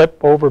wouldn't flip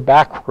over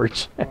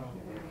backwards.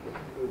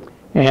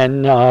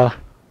 And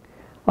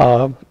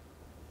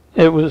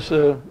it was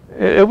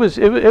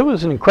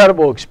an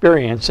incredible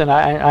experience, and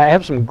I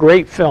have some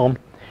great film.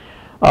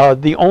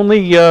 The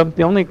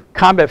only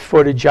combat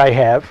footage I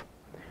have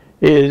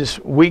is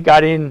we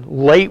got in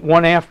late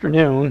one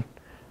afternoon,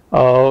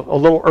 a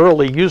little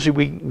early. Usually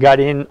we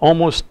got in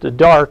almost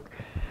dark,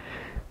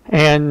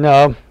 and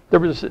there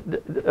was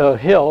a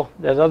hill,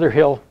 that other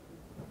hill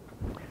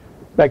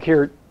back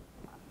here.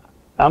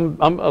 I'm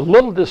a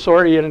little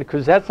disoriented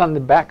because that's on the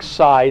back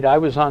side. I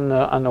was on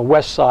the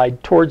west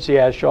side towards the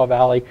Ashaw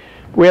Valley.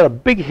 We had a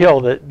big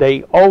hill that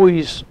they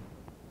always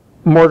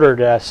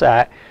murdered us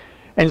at,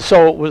 and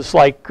so it was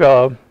like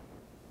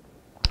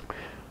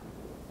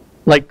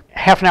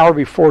half an hour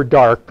before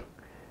dark,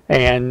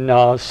 and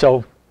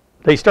so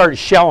they started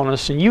shelling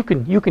us, and you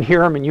can hear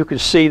them, and you can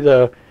see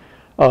the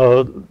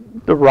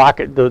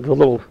rocket, the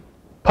little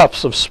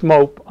puffs of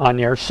smoke on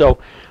there. So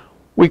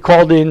we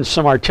called in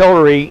some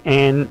artillery,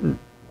 and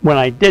when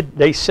I did,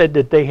 they said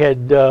that they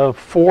had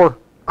 4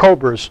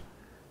 Cobras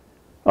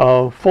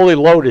fully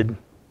loaded,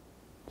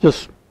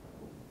 just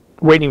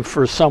waiting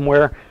for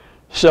somewhere.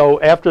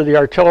 So after the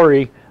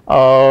artillery,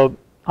 I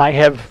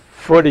have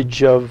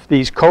footage of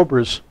these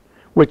Cobras,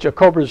 which a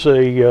Cobra's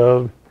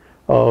a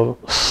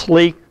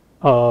sleek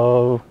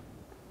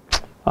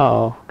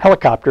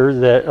helicopter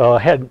that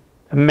had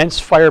immense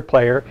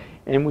firepower,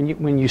 and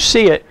when you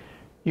see it,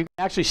 you can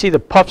actually see the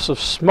puffs of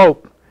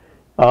smoke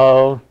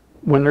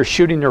when they're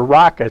shooting their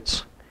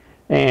rockets,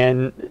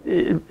 and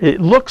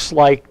it looks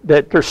like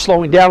that they're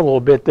slowing down a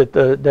little bit,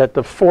 that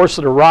the force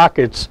of the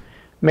rockets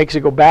makes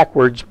it go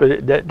backwards,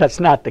 but that's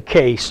not the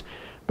case.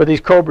 But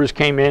these Cobras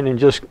came in and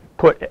just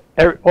put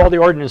all the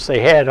ordnance they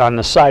had on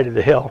the side of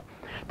the hill.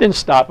 Didn't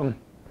stop them,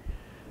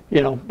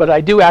 but I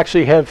do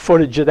actually have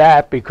footage of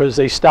that because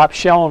they stopped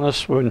shelling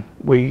us when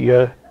we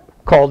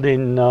called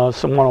in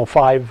some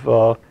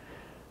 105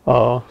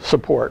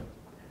 support.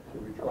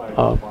 Should we try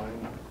to find?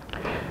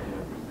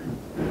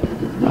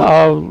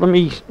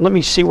 Let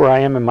me see where I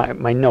am in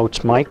my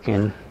notes, Mike.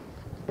 And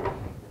Can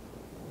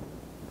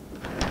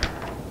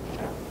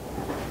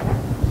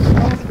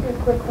I ask you a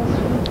quick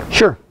question?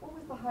 sure. What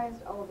was the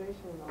highest elevation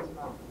in those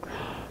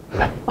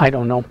mountains? I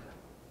don't know.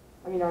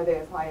 I mean, are they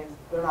as high as,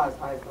 they're not as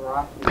high as the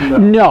Rockies?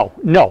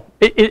 No.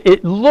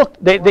 It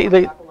looked they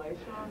Appalachia or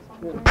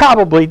something?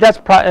 probably that's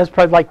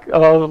probably like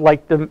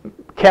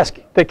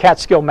the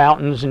Catskill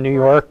Mountains in New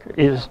York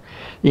is,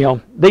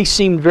 they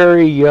seemed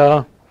very.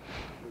 South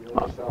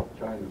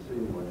China Sea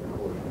when of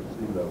course the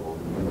sea level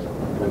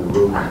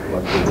roof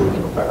like they do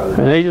in the past.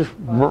 And they just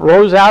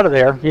rose out of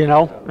there, you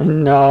know,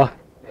 and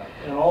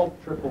And all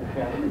triple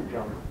canopy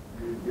jump.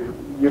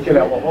 You could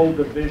have a whole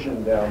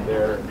division down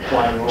there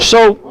flying over.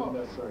 So- You wouldn't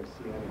necessarily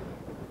see anything.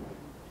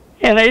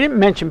 and I didn't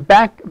mention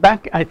back,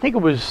 I think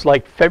it was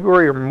like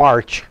February or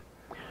March,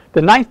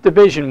 the 9th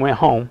Division went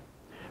home,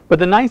 but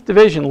the 9th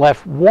Division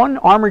left one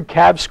armored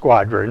cav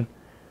squadron,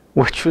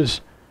 which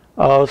was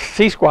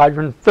C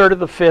Squadron, 3rd of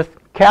the 5th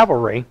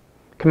Cavalry,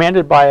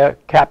 commanded by a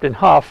Captain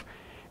Huff,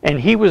 and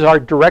he was our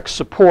direct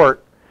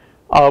support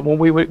when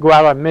we would go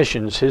out on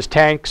missions. His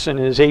tanks and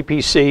his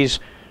APCs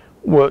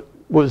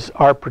was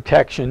our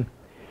protection.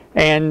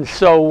 And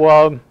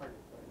so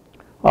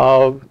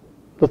the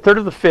 3rd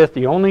of the 5th,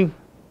 the only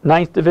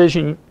 9th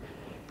Division,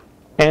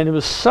 and it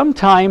was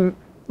sometime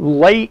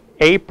late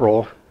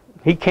April,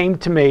 he came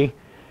to me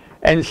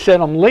and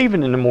said, I'm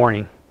leaving in the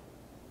morning.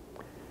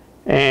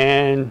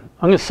 And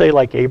I'm going to say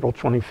like April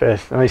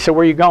 25th. And I said,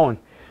 where are you going?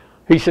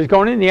 He says,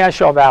 going in the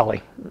Asheville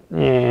Valley.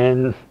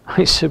 And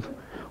I said,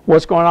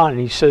 what's going on? And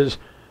he says,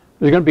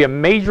 there's going to be a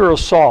major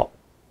assault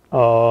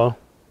into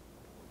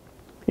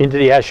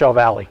the Asheville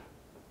Valley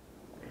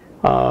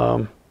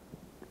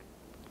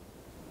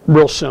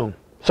real soon.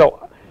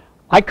 So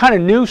I kind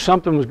of knew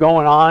something was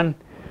going on,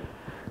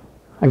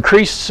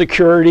 increased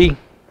security,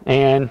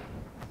 and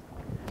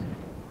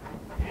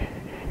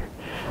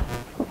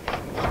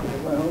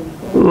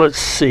let's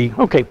see.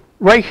 Okay,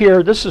 right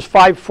here, this is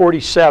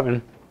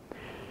 547.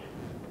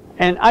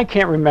 And I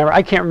can't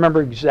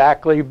remember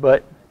exactly,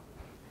 but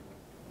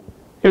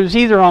it was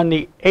either on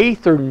the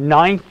 8th or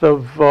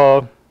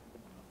 9th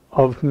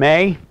of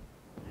May.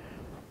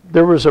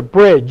 There was a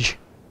bridge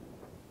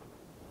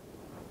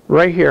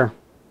right here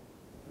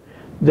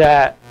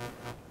that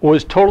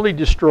was totally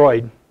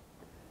destroyed.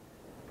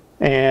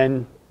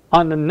 And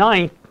on the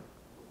 9th,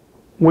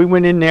 we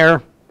went in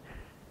there,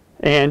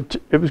 and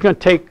it was going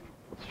to take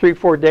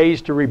 3-4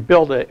 days to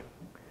rebuild it,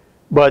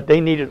 but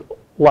they needed a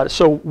lot.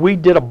 So we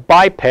did a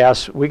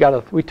bypass. We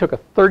took a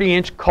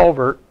 30-inch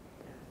culvert,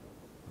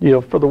 you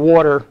know, for the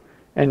water,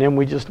 and then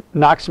we just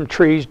knocked some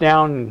trees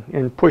down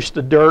and pushed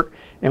the dirt,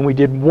 and we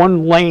did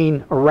one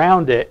lane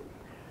around it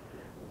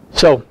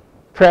so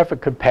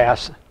traffic could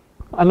pass.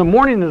 On the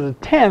morning of the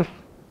 10th,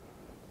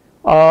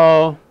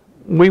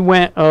 we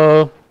went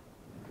real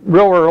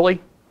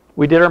early.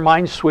 We did our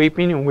mine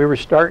sweeping, and we were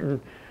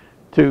starting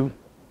to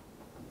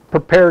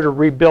prepare to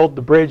rebuild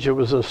the bridge. It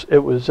was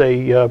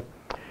a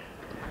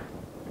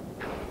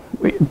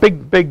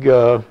big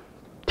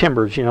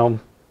timbers, you know,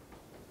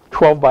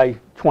 12 by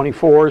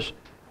 24s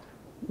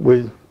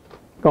with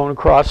going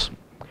across.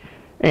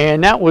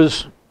 And that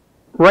was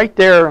right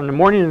there on the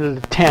morning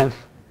of the 10th.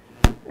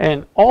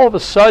 And all of a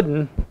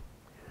sudden,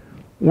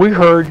 we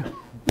heard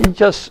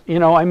just, you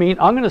know, I mean,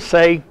 I'm going to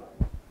say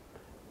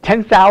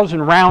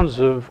 10,000 rounds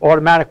of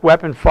automatic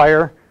weapon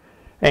fire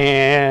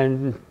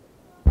and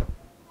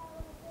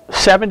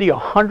 70,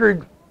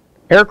 100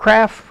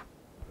 aircraft,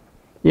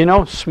 you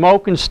know,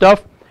 smoke and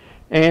stuff.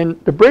 And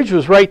the bridge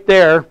was right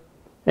there,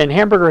 and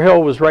Hamburger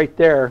Hill was right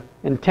there.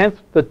 And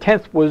the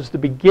 10th was the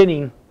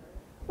beginning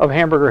of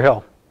Hamburger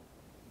Hill.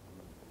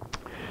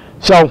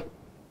 So,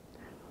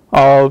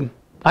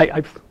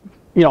 I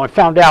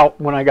found out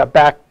when I got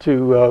back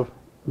to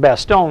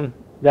Bastogne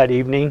that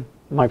evening.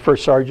 My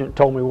first sergeant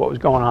told me what was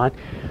going on.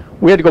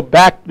 We had to go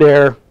back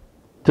there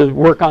to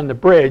work on the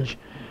bridge,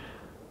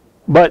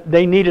 but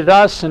they needed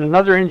us and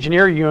another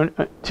engineer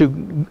unit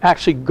to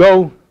actually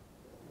go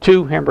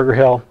to Hamburger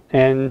Hill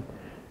and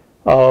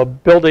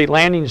build a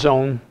landing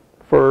zone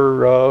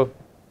for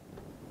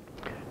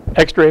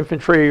extra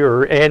infantry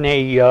and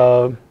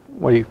a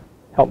what do you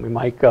help me,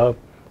 Mike?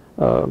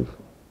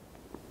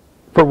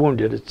 For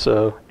wounded, it's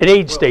an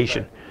aid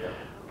station.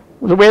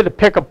 We had to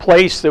pick a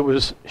place that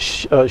was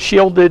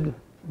shielded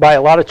by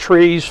a lot of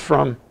trees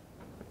from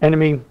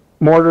enemy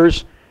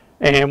mortars,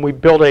 and we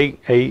built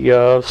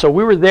so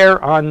we were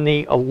there on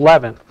the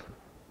 11th.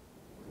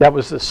 That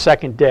was the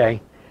second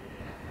day.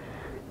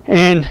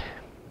 And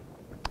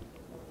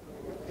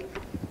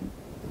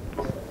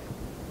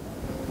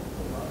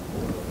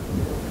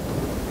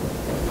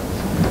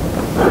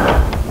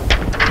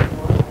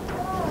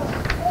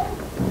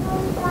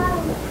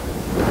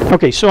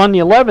okay, so on the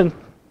 11th,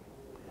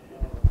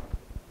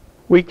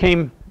 we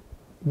came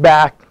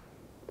back.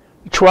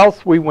 The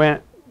 12th, we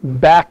went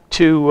back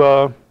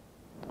to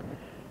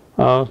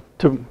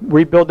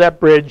rebuild that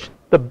bridge.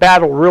 The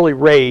battle really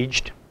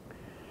raged,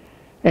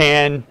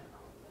 and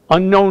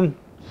unknown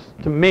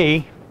to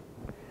me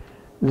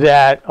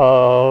that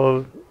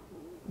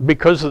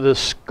because of the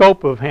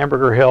scope of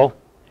Hamburger Hill,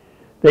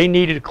 they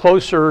needed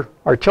closer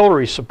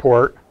artillery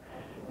support.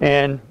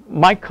 And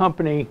my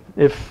company,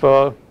 if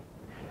I'm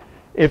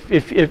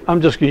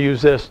just going to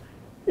use this,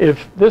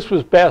 if this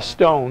was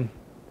Bastogne,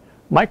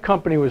 my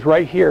company was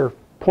right here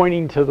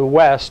pointing to the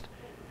west,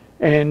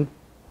 and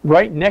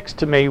right next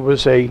to me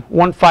was a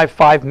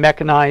 155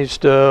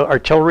 mechanized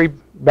artillery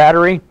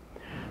battery.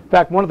 In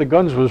fact, one of the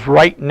guns was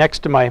right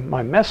next to my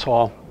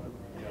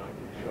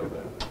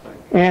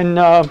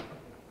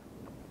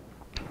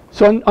so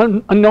So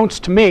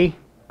unbeknownst to me,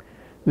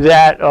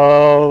 that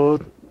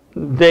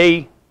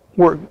they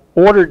were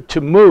ordered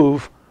to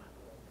move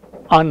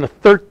on the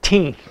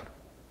 13th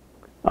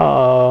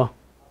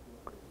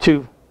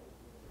to,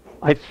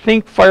 I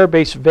think,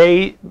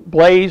 Firebase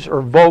Blaze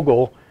or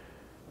Vogel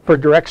for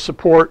direct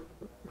support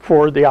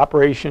for the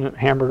operation at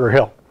Hamburger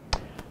Hill.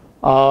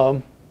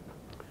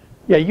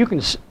 Yeah, you can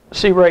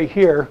see right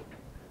here.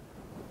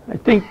 I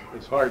think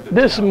It's hard to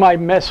this is my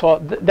mess hall.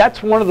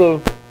 That's one of the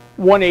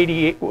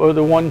 188 or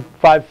the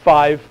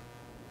 155.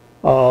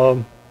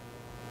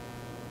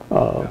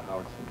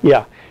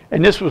 Yeah,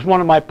 and this was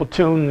one of my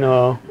platoon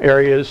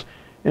areas.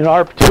 In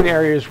our platoon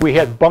areas, we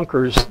had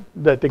bunkers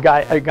that the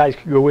guys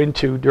could go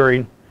into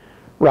during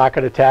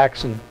rocket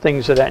attacks and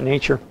things of that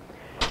nature.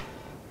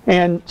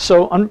 And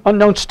so,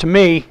 unbeknownst to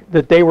me,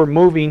 that they were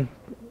moving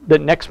the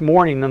next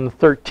morning on the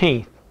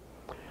 13th.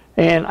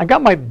 And I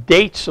got my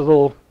dates a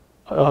little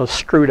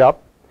screwed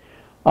up.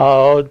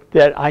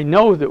 That I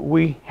know that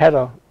we had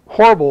a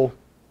horrible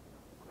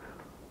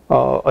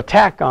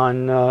attack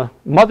on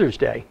Mother's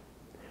Day.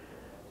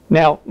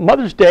 Now,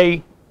 Mother's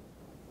Day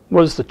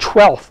was the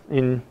 12th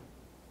in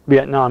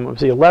Vietnam. It was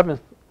the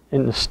 11th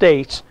in the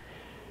States.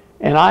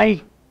 And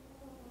I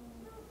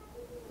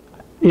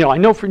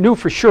knew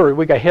for sure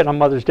we got hit on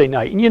Mother's Day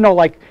night. And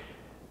like,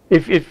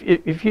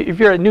 if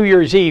you're at New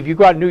Year's Eve, you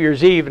go out on New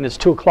Year's Eve and it's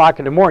 2 o'clock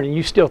in the morning,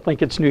 you still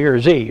think it's New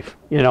Year's Eve,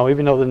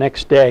 even though the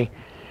next day.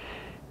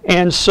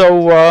 And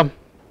so,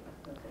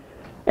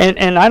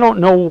 and I don't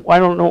know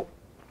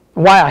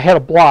why I had a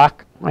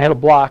block. I had a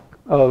block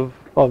of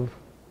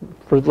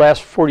for the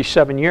last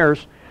 47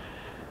 years.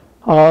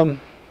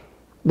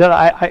 That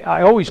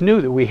I always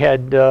knew that we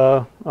had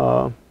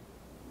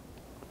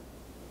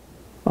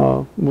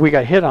we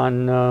got hit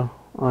on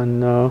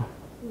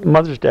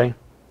Mother's Day,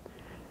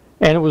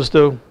 and it was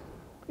the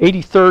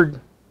 83rd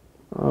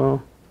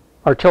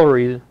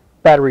Artillery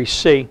Battery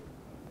C,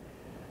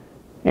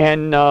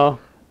 and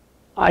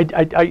I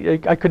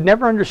could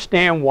never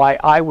understand why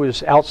I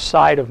was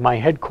outside of my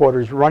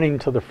headquarters running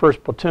to the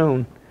 1st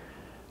platoon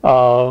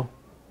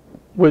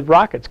with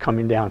rockets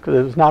coming down, because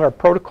it was not our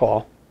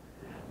protocol.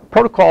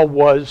 Protocol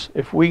was,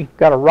 if we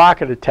got a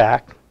rocket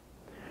attack,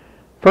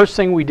 first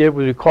thing we did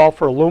was we called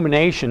for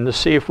illumination to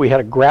see if we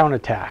had a ground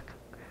attack.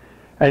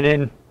 And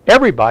then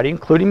everybody,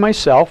 including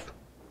myself,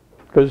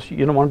 because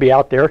you don't want to be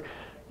out there,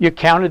 you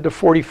counted to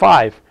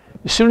 45.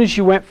 As soon as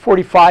you went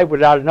 45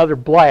 without another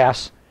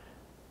blast,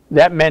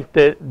 that meant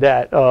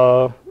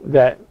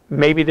that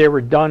maybe they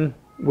were done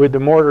with the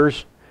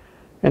mortars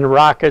and the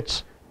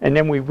rockets, and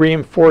then we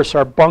reinforced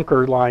our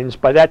bunker lines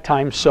by that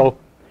time. So,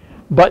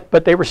 but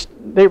they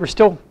were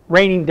still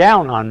raining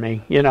down on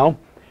me, And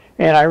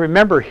I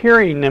remember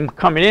hearing them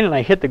coming in, and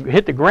I hit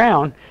the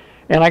ground,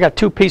 and I got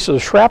 2 pieces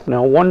of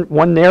shrapnel,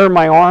 one there in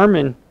my arm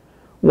and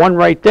one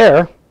right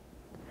there.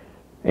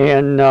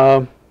 And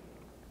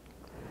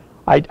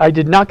I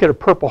did not get a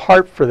Purple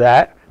Heart for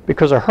that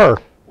because of her,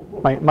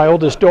 my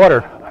oldest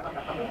daughter.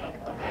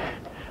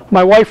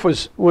 My wife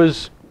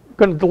was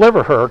going to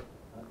deliver her,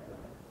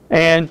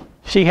 and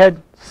she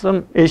had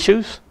some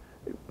issues,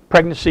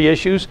 pregnancy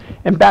issues,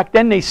 and back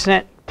then they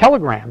sent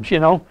telegrams,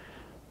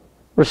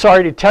 We're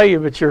sorry to tell you,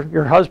 but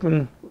your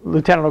husband,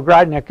 Lieutenant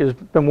Ogrodnick, has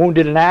been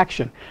wounded in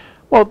action.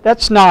 Well,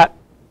 that's not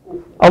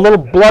a little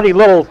bloody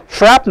little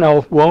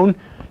shrapnel wound.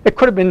 It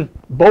could have been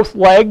both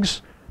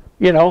legs,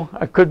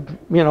 I could,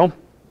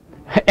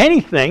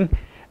 anything.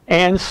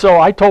 And so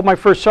I told my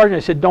first sergeant,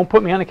 I said, don't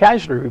put me on a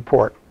casualty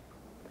report.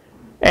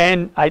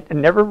 And I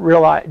never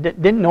realized,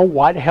 didn't know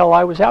why the hell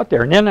I was out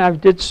there. And then I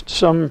did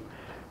some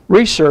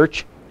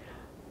research.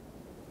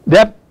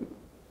 That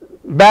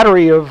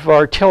battery of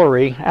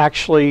artillery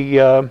actually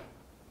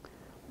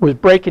was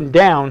breaking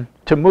down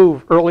to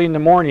move early in the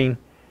morning,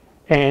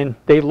 and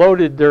they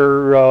loaded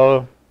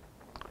their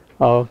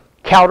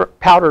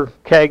powder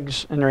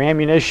kegs and their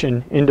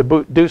ammunition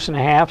into deuce and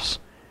a halves,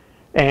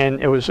 and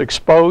it was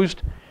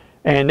exposed,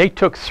 and they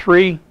took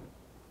 3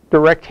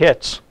 direct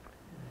hits,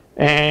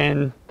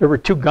 and there were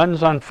 2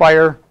 guns on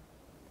fire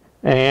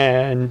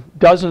and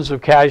dozens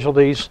of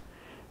casualties.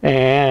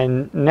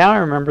 And now I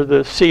remember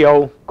the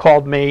CO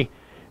called me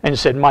and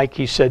said, Mike,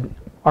 he said,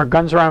 our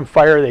guns are on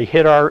fire, they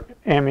hit our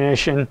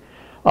ammunition,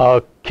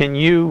 can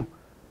you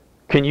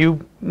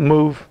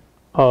move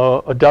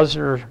a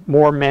dozen or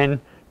more men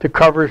to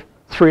cover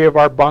 3 of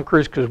our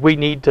bunkers, because we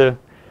need to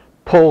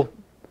pull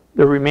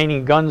the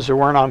remaining guns that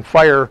weren't on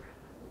fire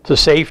to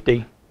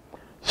safety.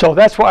 So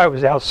that's why I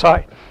was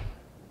outside.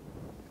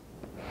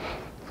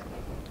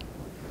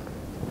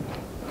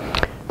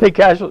 They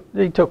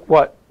took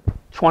what,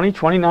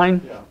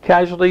 29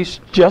 casualties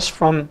just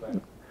from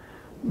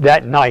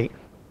that night.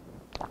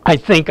 I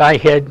think I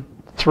had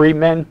 3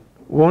 men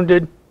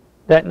wounded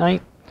that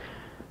night.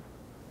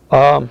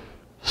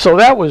 So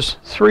that was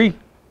 3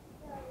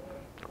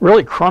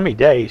 really crummy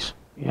days,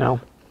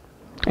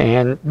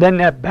 And then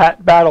that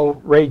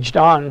battle raged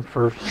on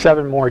for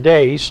 7 more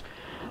days.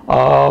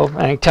 And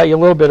I can tell you a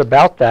little bit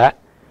about that.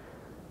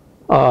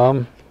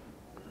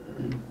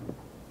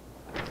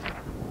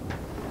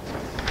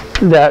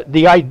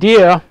 The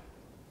idea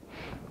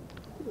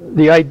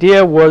the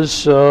idea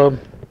was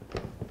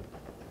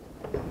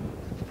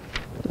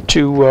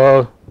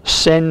to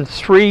send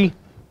 3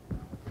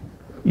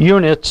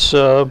 units,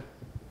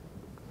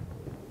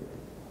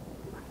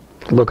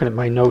 looking at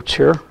my notes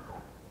here.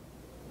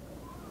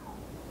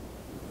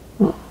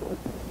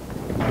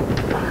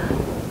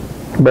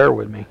 Bear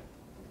with me.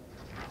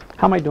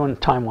 How am I doing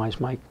time-wise,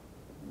 Mike?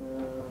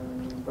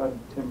 About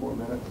 10 more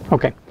minutes.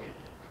 Okay.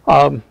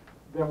 Then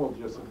we'll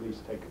just at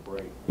least take a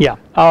break. Yeah.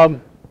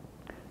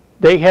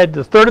 They had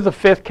the 3rd of the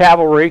 5th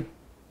Cavalry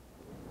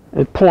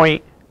at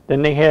point.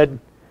 Then they had,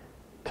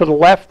 to the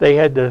left, they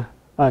had the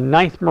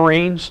 9th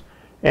Marines,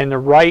 and the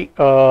right,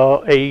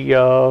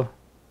 a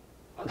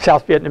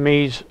South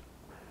Vietnamese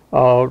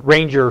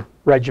Ranger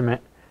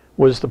Regiment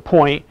was the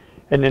point.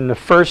 And then the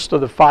 1st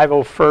of the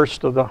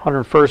 501st of the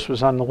 101st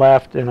was on the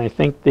left, and I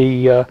think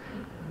the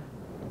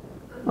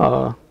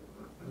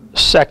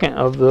 2nd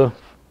of the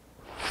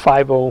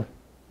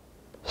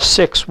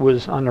 506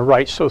 was on the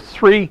right. So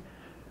 3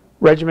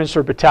 regiments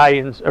or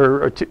battalions,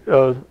 there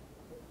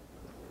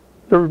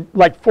were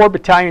like 4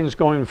 battalions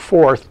going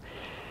forth.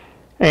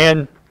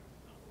 And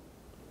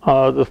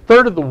the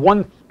 3rd of the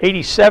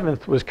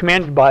 187th was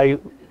commanded by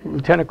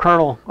Lieutenant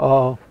Colonel,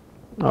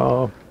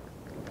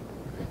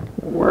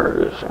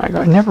 where is, I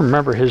never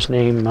remember his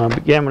name,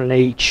 began with an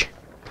H.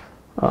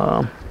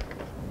 I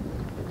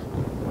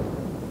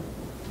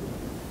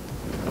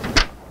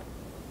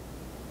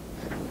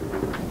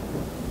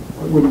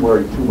wouldn't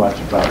worry too much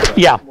about that.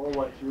 Yeah. More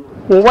what you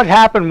Well, what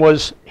happened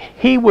was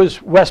he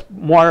was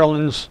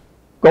Westmoreland's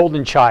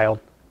golden child,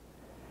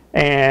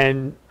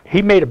 and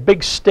he made a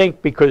big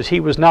stink because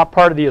he was not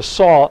part of the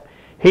assault.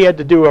 He had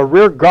to do a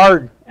rear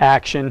guard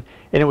action,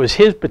 and it was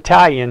his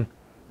battalion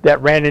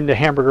that ran into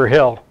Hamburger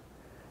Hill.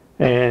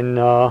 And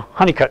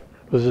Honeycutt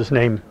was his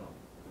name,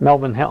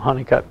 Melvin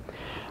Honeycutt.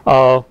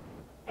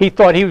 He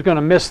thought he was going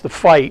to miss the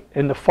fight,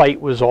 and the fight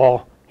was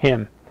all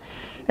him.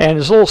 And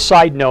as a little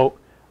side note,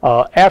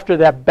 after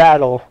that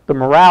battle, the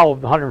morale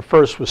of the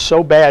 101st was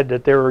so bad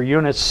that there were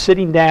units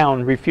sitting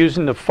down,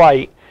 refusing to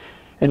fight,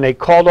 and they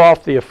called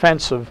off the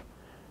offensive,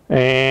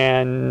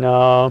 and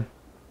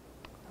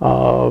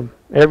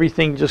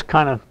everything just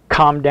kind of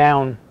calmed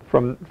down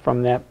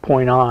from that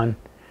point on.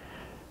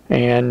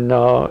 And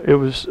it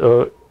was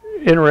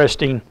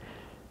interesting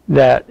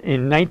that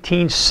in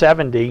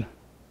 1970,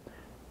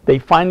 they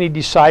finally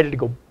decided to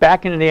go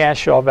back into the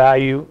Ashaw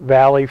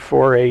Valley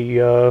for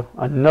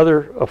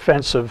another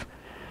offensive.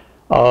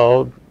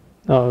 And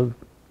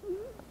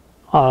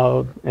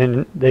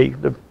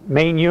the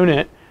main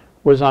unit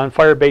was on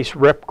Firebase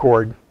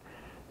Ripcord,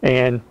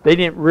 and they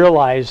didn't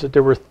realize that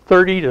there were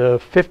 30 to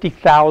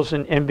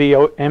 50,000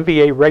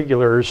 NVA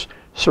regulars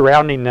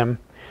surrounding them.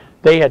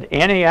 They had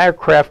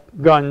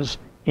anti-aircraft guns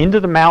into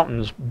the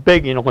mountains,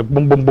 big, you know, like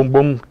boom, boom, boom,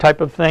 boom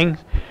type of things.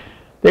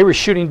 They were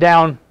shooting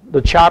down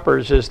the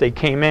choppers as they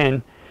came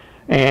in,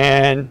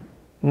 and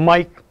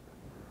Mike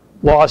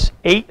lost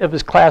 8 of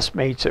his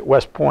classmates at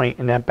West Point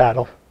in that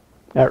battle,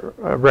 at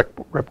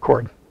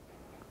Ripcord.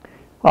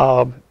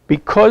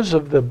 Because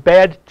of the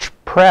bad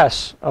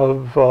press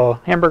of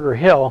Hamburger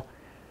Hill,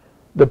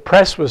 the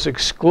press was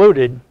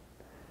excluded,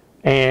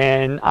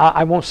 and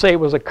I won't say it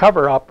was a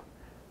cover-up,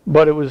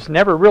 but it was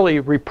never really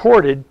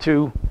reported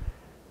to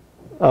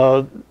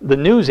the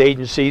news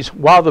agencies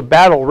while the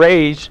battle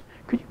raged.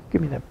 Could you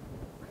give me that?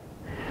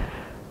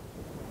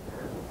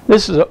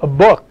 This is a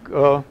book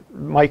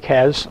Mike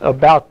has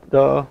about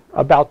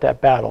that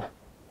battle.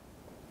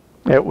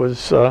 It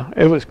was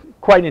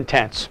quite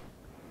intense,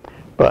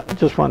 but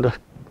just wanted to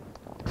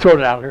throw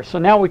it out there. So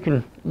now we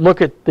can look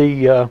at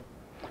the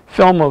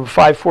film of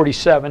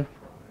 547.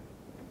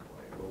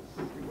 We'll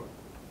see what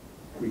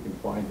we can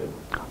find it.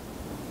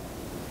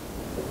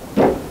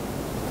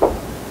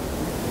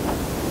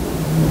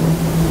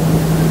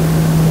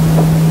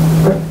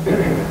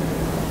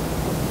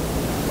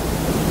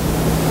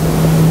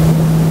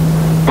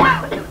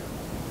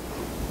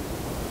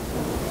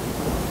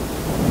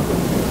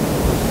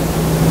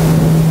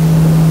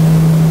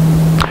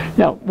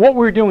 Now, what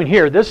we're doing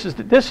here, this is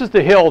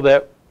the hill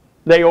that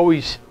they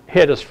always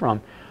hit us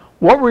from.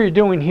 What we were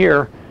doing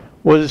here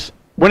was,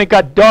 when it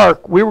got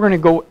dark, we were going to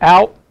go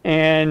out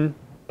and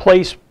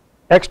place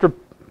extra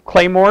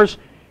claymores,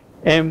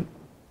 and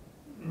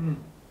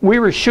we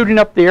were shooting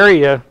up the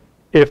area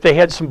if they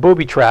had some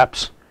booby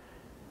traps.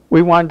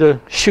 We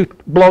wanted to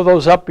blow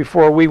those up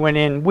before we went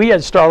in. We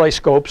had starlight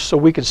scopes so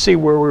we could see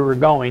where we were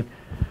going,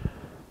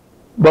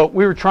 but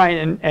we were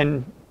trying,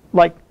 and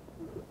like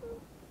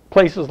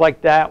places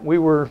like that,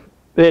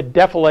 they had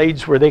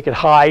defilades where they could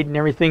hide and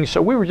everything,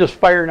 so we were just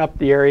firing up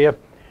the area.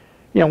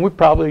 You know, we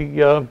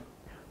probably, and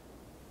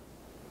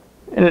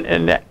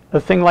a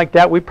thing like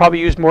that, we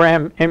probably used more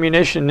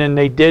ammunition than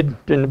they did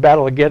in the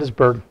Battle of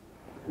Gettysburg.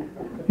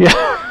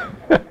 Yeah.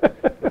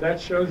 That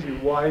shows you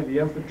why the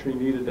infantry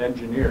needed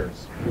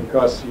engineers,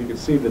 because you could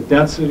see the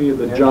density of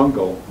the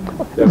jungle.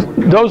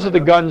 Those are the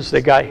guns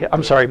that got hit.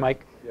 I'm sorry,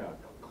 Mike. Yeah,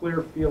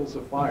 clear fields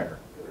of fire,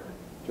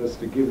 just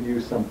to give you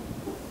some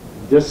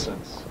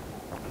distance.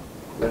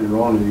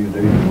 Later on, you use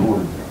Agent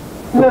Orange.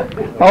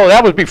 Oh,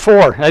 that was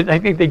before. I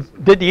think they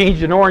did the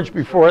Agent Orange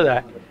before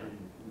that.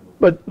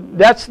 But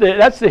that's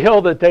the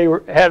hill that they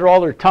had all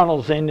their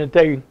tunnels in, that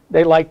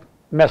they liked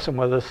messing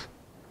with us.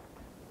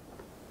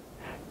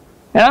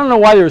 And I don't know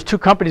why there was 2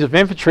 companies of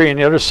infantry on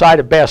the other side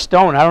of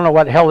Bastogne. I don't know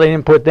what the hell they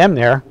didn't put them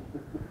there.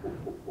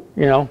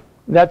 You know,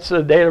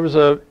 there was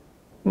a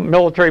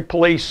military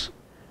police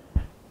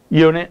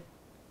unit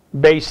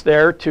based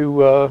there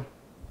to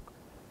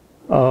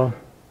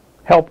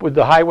help with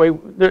the highway.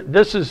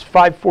 This is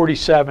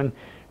 547,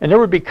 and there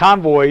would be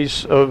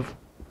convoys of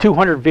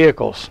 200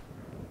 vehicles.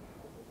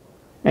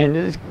 And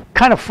it's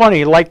kind of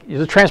funny, like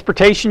the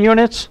transportation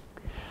units.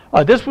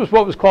 This was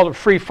what was called a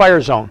free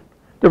fire zone.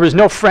 There was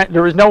no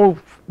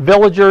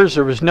villagers,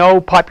 there was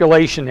no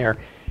population there.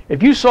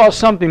 If you saw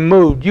something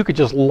moved, you could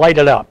just light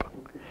it up.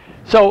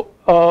 So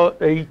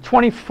a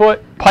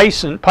 20-foot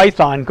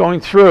python going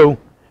through,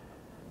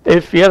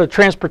 if you had a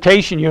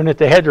transportation unit,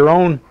 they had their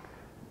own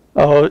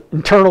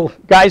internal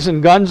guys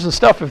and guns and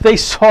stuff. If they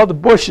saw the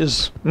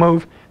bushes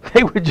move,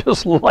 they would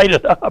just light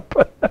it up.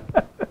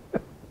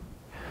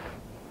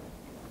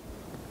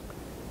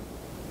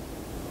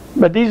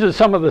 But these are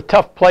some of the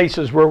tough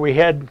places where we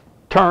had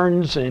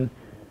turns and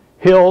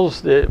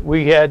hills that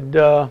we had.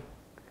 That's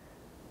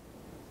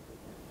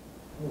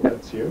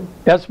you?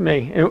 That's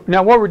me.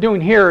 Now what we're doing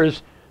here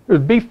is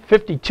there's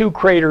B-52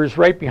 craters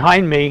right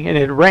behind me, and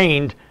it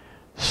rained,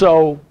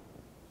 so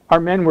our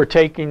men were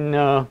taking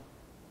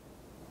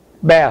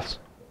baths.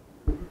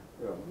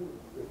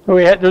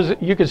 We had,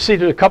 you can see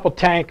there's a couple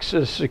tanks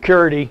as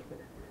security,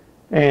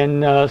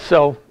 and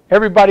so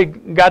everybody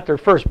got their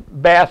first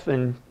bath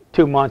in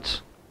 2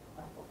 months.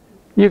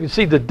 You can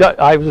see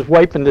I was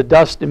wiping the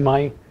dust on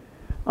my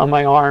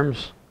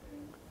arms.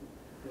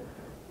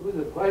 It was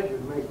a pleasure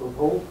to make those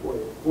holes for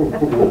you.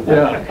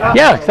 Yeah.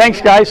 Yeah,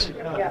 thanks guys.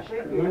 Yeah,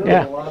 thank you.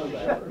 Yeah.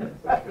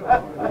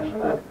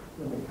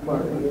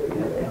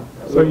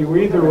 So you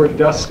either were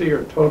dusty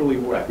or totally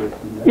wet.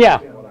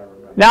 Yeah.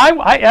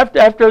 Now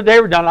after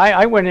they were done,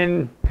 I went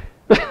in.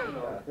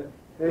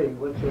 Hey,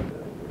 what's up?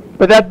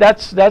 But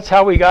that's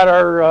how we got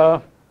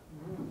our.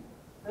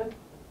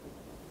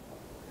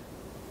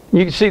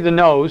 You can see the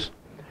nose,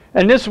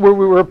 and this is where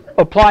we were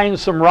applying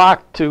some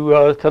rock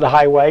to the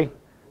highway.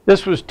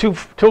 This was two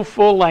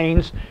full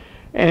lanes,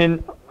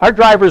 and our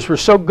drivers were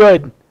so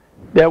good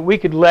that we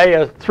could lay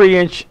a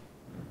 3-inch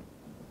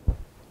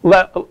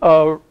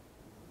of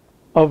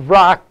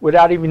rock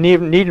without even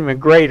needing a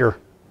grader.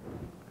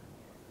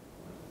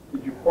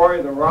 Did you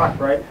quarry the rock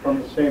right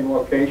from the same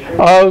location?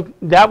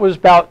 That was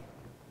about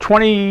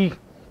 20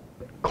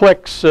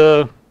 clicks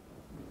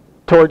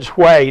towards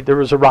Hue. There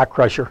was a rock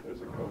crusher.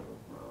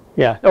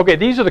 Yeah. Okay.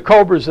 These are the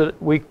cobras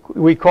that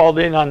we called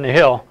in on the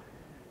hill,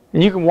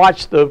 and you can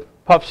watch the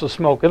puffs of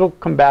smoke. It'll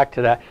come back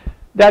to that.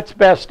 That's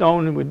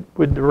Bastogne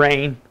with the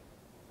rain.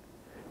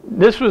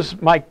 This was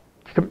my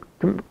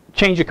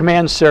change of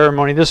command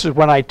ceremony. This is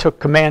when I took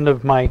command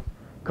of my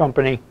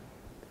company.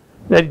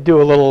 They'd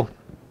do a little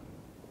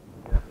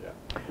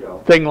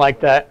thing like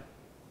that.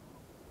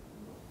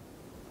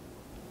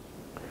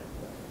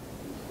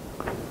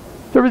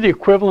 There were the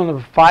equivalent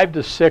of 5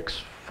 to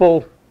 6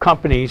 full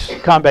companies,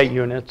 combat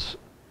units,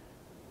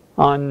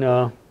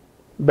 on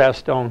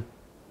Bastogne.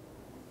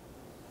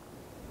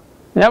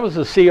 And that was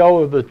the CO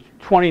of the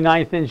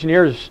 29th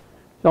Engineers.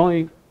 The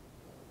only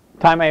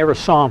time I ever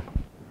saw him.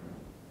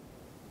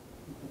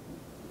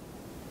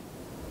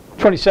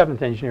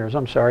 27th Engineers,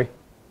 I'm sorry.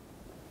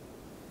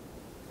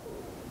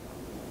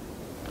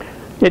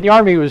 Yeah, the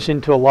Army was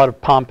into a lot of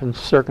pomp and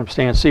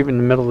circumstance, even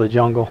in the middle of the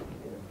jungle.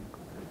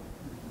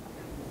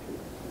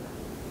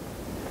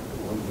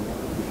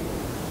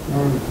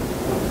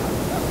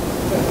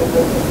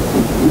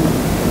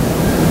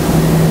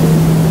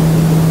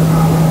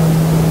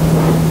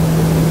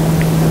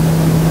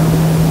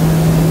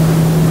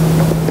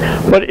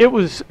 But it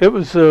was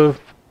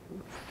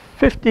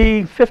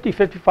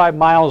 55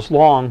 miles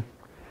long,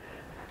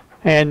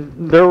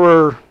 and there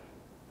were,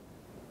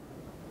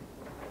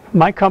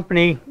 my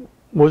company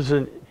was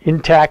an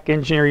intact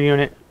engineer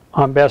unit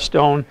on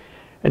Bastogne,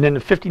 and then the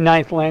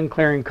 59th Land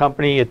Clearing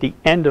Company at the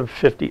end of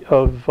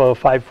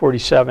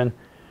 547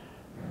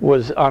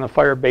 was on a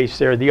fire base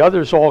there. The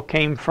others all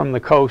came from the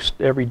coast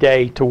every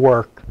day to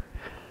work,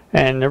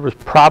 and there was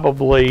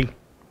probably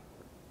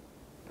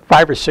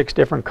 5 or 6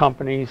 different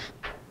companies.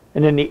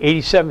 And then the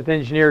 87th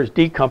Engineers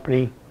D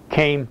Company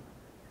came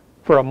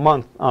for a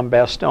month on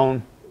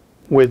Bastogne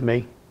with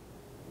me.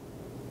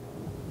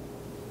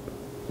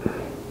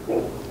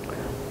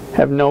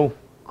 Have no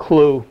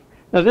clue.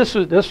 Now this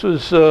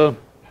was on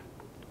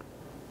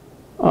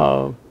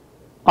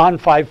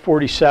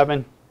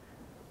 547,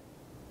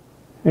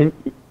 and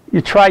you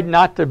tried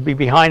not to be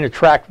behind a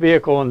tracked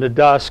vehicle in the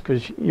dusk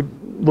because you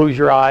lose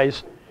your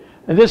eyes.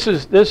 And this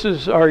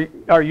is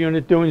our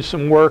unit doing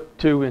some work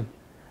to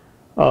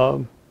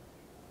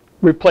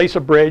replace a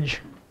bridge.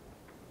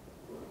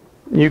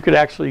 You could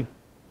actually,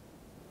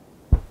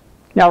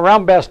 now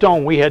around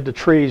Bastogne we had the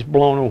trees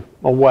blown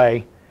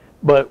away,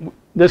 but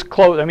this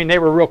close, I mean they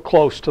were real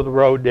close to the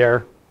road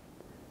there,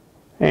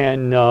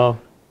 And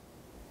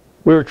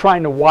we were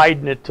trying to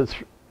widen it to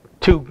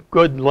 2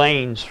 good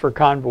lanes for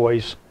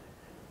convoys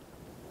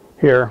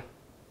here.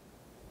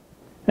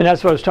 And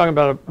that's what I was talking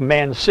about, a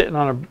man sitting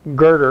on a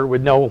girder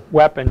with no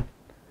weapon.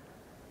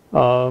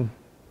 That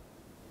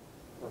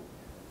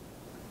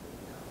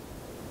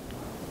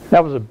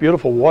was a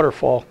beautiful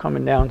waterfall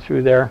coming down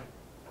through there.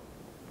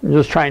 I'm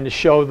just trying to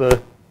show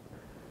the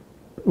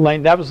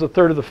lane. That was the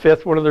 3rd of the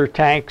 5th, one of their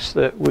tanks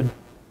that would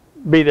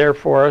be there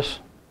for us.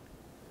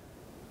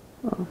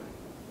 Now,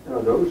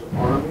 those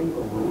Army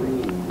or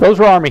Marine? Those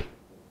were Army.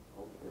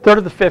 3rd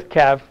of the 5th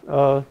Cav,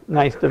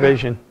 9th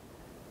Division.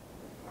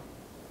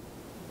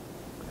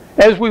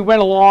 As we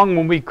went along,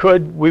 when we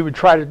could, we would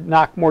try to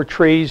knock more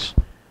trees.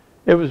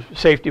 It was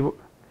safety.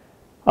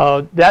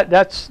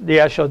 That's the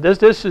Asheville.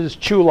 This is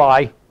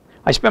Chulai.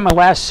 I spent my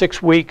last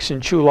 6 weeks in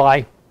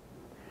Chulai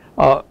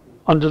with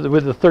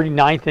the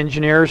 39th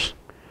Engineers.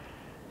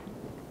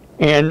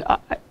 And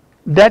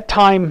that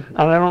time, and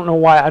I don't know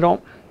why,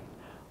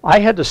 I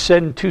had to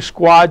send 2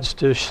 squads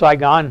to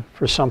Saigon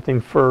for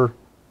something for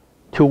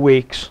 2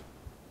 weeks.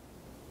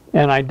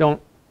 And I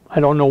don't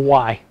know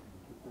why.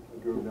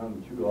 I drove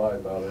down to July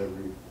about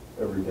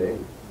every day.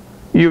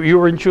 You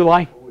were in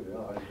Chulai? Oh yeah,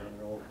 I done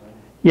it all the time.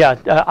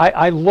 Yeah,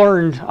 I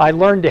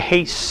learned to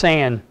hate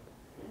sand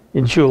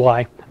in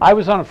Chulai. I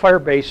was on a fire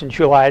base in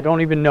Chulai. I don't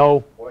even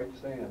know White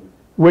sand.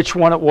 which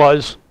one it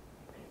was.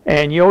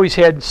 And you always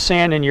had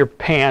sand in your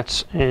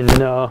pants, and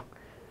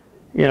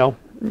you know,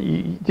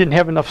 you didn't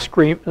have enough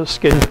skin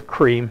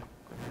cream.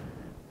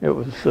 It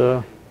was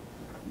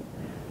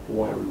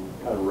Why don't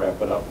we kind of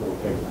wrap it up real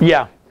quick?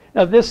 yeah.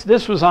 Now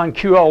this was on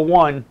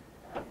QL1,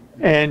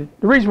 and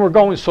the reason we're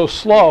going so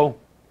slow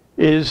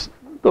is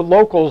the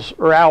locals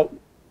are out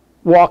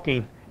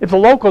walking. If the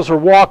locals are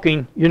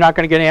walking, you're not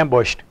going to get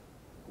ambushed,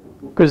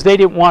 because they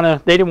didn't want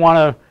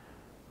to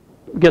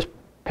just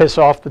piss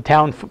off the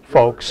town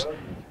folks.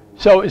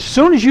 So as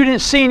soon as you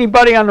didn't see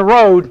anybody on the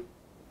road,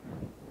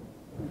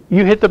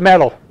 you hit the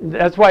metal.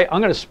 That's why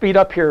I'm going to speed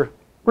up here.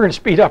 We're going to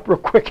speed up real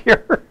quick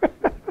here.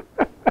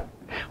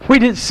 We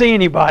didn't see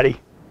anybody.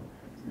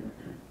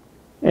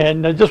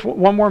 And just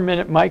one more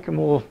minute, Mike, and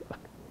we'll...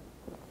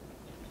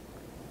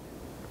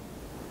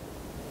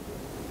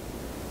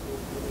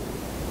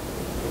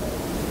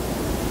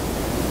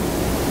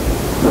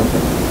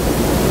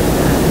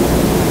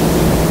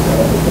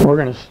 We're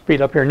going to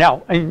speed up here.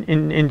 Now,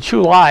 in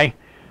Chulai,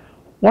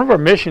 one of our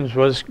missions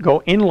was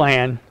go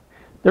inland.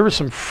 There were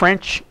some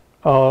French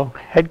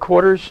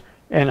headquarters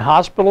and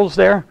hospitals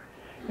there,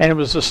 and it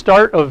was the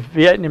start of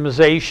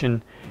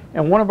Vietnamization.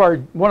 And one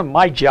of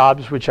my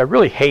jobs, which I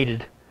really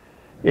hated,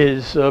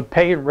 is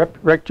paying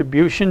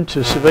retribution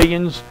to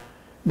civilians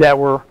that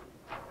were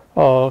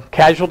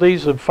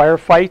casualties of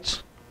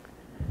firefights,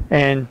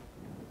 and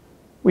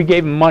we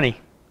gave them money.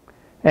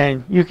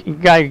 And you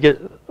got to get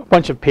a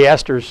bunch of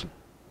piastres,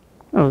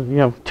 you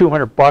know,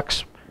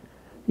 $200,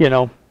 you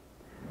know,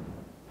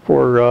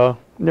 for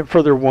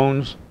their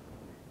wounds,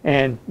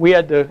 and we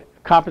had to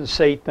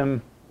compensate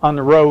them on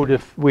the road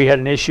if we had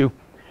an issue.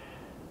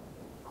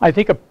 I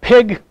think a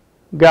pig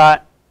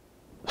got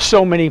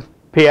so many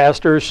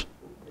piastres.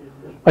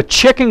 A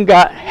chicken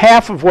got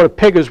half of what a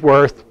pig is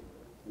worth.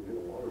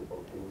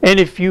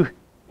 And if you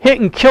hit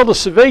and killed a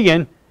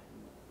civilian,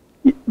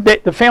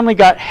 the family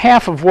got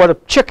half of what a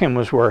chicken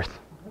was worth.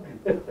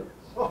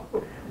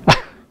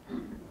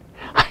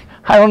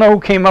 I don't know who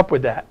came up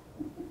with that.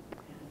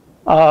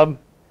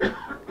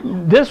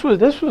 This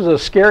was a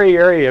scary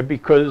area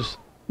because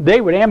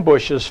they would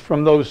ambush us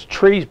from those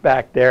trees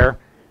back there,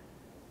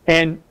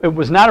 and it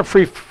was not a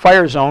free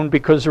fire zone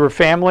because there were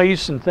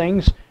families and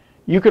things.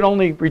 You could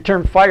only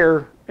return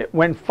fire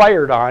when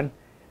fired on,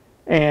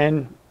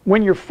 and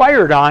when you're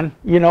fired on,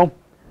 you know,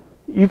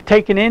 you've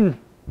taken in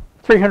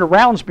 300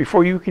 rounds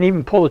before you can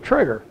even pull the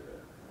trigger,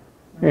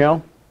 you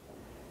know.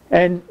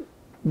 And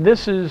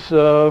this is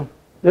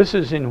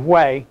in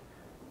Hue,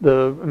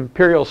 the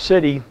imperial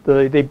city.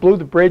 They blew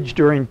the bridge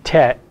during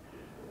Tet,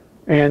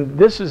 and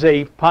this is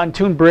a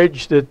pontoon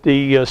bridge that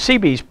the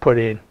Seabees put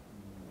in.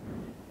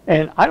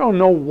 And I don't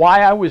know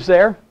why I was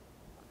there.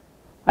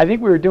 I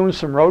think we were doing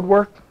some road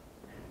work.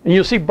 And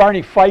you'll see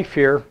Barney Fife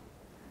here.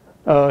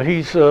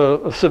 He's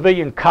a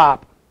civilian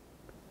cop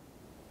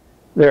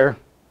there.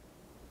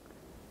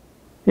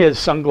 He has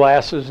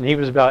sunglasses, and he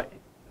was about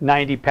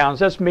 90 pounds.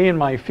 That's me and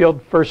my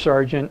field first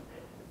sergeant.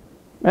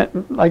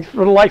 Like,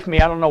 for the life of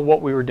me, I don't know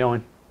what we were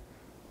doing.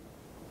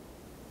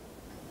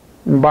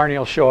 And Barney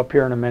will show up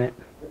here in a minute.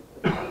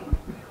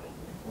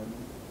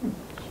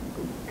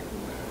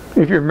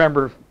 If you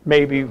remember,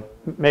 maybe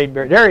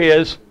there he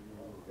is.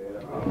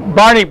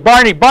 Barney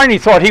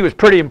thought he was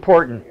pretty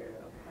important,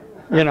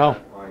 you know.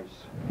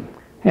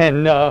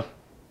 And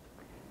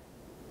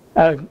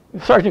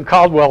Sergeant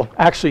Caldwell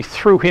actually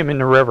threw him in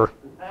the river,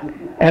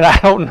 and I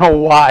don't know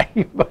why.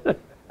 But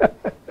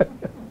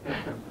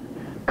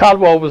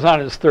Caldwell was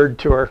on his 3rd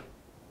tour.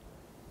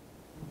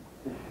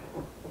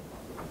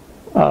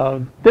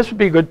 This would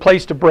be a good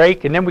place to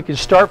break, and then we can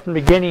start from the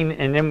beginning,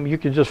 and then you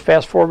can just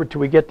fast forward till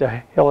we get to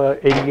Hill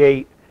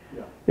 88.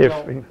 Yeah. If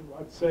Well,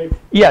 I'd say.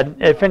 Yeah,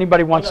 if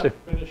anybody wants Why to.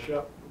 not finish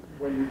up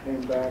when you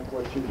came back,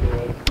 what you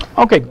did.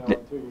 Okay. You know,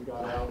 until you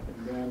got out,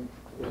 and then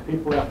if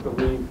people have to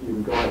leave, you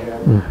can go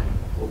ahead.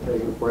 We'll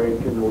take a break,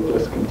 and we'll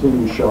just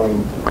continue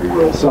showing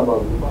some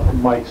of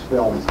Mike's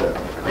films there.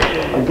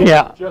 Again,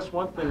 Yeah. just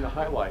one thing to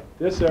highlight.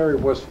 This area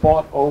was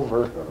fought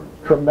over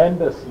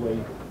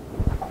tremendously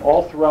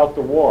all throughout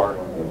the war.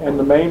 And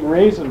the main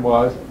reason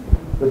was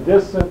the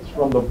distance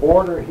from the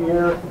border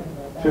here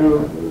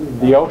to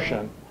the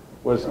ocean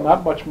was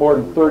not much more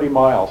than 30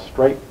 miles,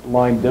 straight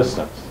line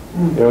distance.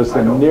 It was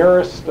the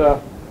nearest,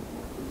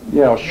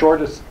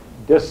 shortest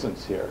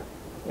distance here.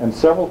 And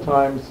several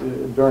times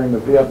during the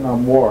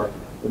Vietnam War,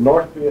 the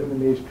North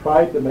Vietnamese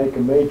tried to make a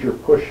major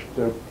push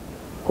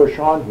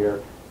on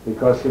here,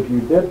 because if you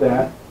did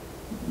that,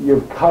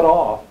 you've cut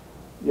off,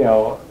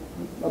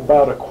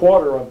 about a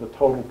quarter of the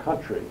total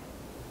country,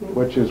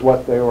 which is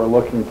what they were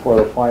looking for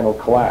the final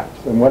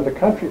collapse. And when the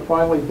country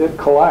finally did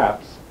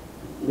collapse,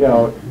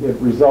 it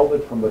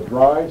resulted from the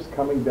drives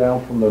coming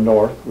down from the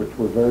north, which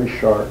were very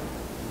sharp,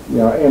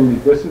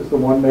 and this is the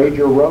one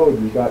major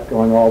road you got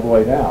going all the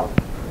way down,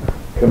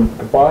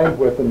 combined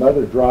with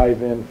another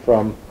drive in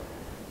from,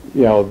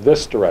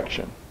 this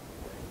direction.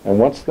 And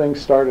once things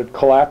started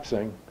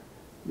collapsing,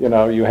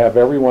 you have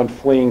everyone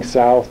fleeing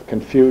south,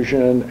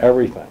 confusion,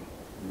 everything.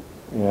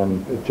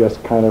 And it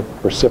just kind of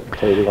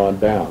precipitated on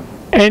down.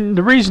 And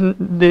the reason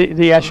the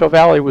Asho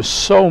Valley was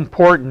so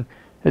important,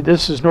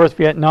 this is North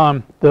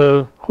Vietnam,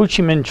 the Ho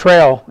Chi Minh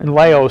Trail in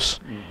Laos,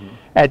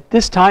 at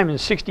this time in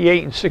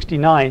 68 and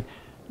 69,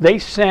 they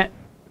sent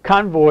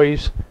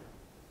convoys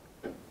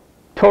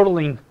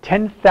totaling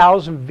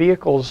 10,000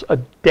 vehicles a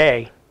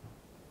day,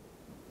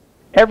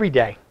 every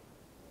day,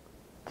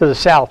 to the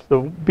south. The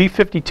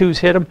B-52s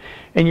hit them,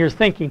 and you're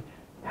thinking,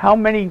 how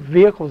many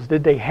vehicles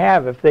did they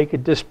have if they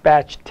could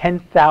dispatch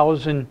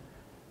 10,000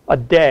 a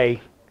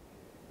day?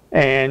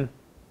 And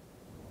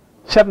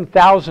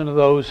 7,000 of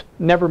those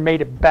never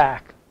made it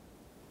back.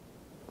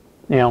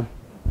 And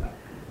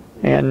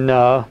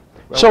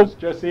so it's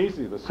just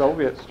easy. The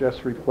Soviets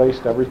just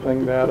replaced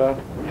everything that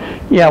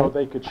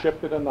they could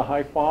ship it in the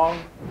Haiphong,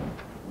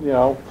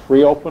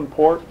 free open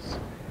ports.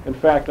 In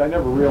fact, I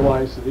never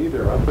realized it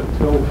either. Up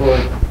until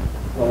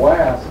the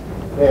last,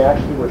 they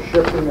actually were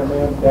shipping them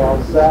in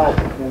down south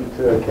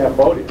into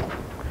Cambodia.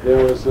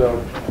 There was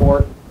a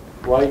port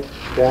right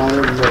down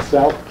in the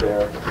south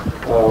there,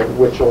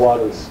 which a lot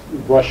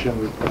of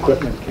Russian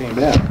equipment came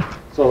in.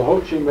 So the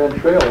Ho Chi Minh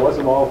Trail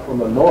wasn't all from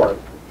the north,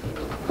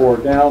 or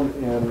down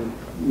in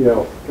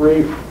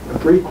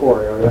three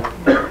Corps area.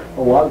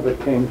 A lot of it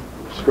came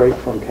straight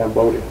from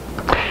Cambodia.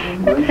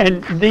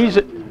 And these.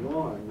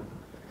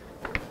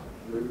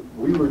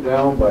 We were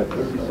down by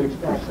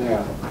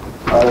 36%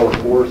 our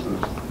forces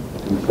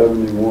in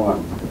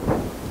 71.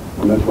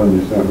 And that's when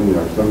you sent me,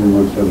 or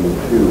 71,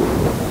 72.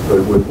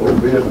 But with the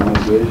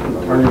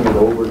Vietnamization, turning it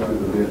over to the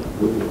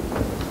Vietnamese,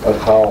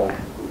 that's how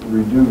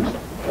reduced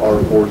our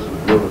forces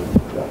were.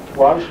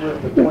 Well, I was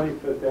with the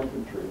 25th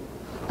Infantry,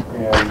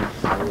 and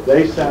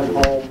they sent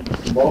home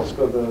most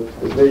of the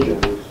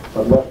divisions,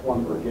 but left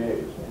one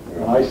brigade.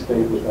 And I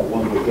stayed with that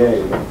one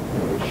brigade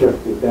and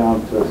shifted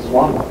down to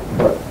Swan Lake.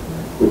 But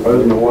Other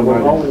than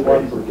only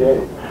one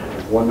brigade.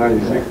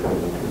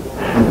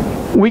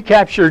 196. We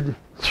captured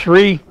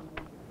 3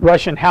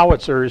 Russian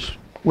howitzers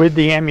with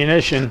the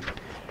ammunition.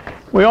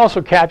 We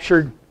also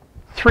captured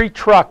 3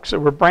 trucks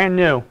that were brand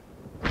new.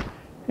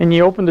 And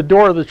you open the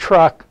door of the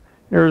truck,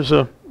 there's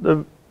the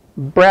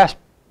brass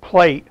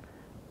plate,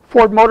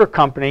 Ford Motor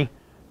Company,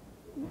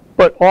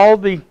 but all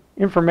the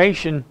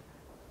information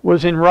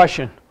was in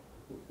Russian.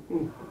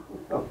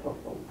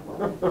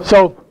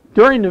 So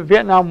during the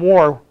Vietnam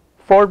War,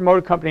 Ford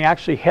Motor Company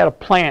actually had a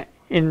plant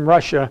in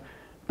Russia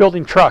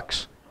building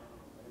trucks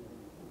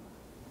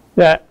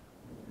that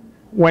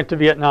went to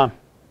Vietnam,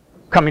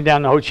 coming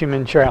down the Ho Chi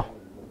Minh Trail.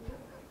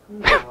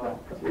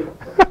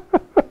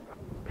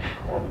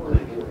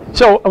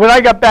 So when I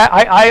got back,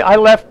 I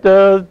left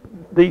the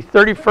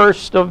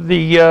 31st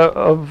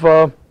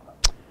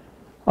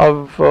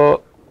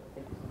of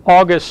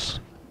August,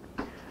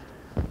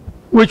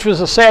 which was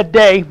a sad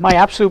day. My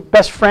absolute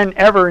best friend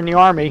ever in the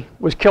Army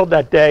was killed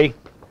that day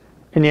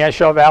in the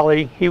Asho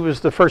Valley. He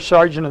was the first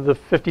sergeant of the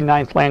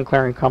 59th Land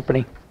Clearing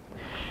Company.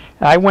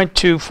 And I went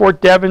to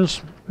Fort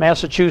Devens,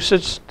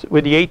 Massachusetts,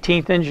 with the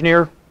 18th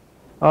Engineer,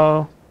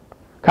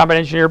 Combat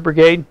Engineer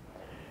Brigade,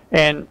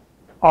 and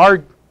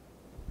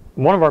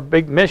one of our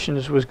big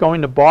missions was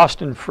going to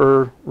Boston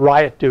for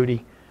riot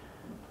duty.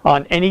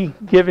 On any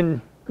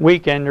given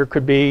weekend, there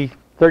could be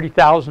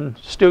 30,000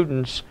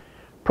 students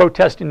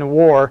protesting the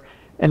war,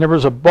 and there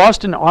was a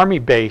Boston Army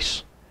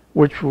base,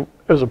 which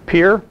was a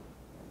pier, and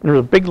there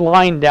was a big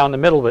line down the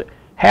middle of it.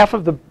 Half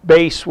of the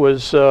base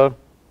was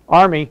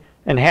Army,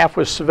 and half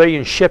was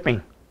civilian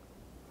shipping.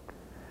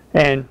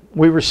 And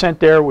we were sent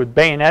there with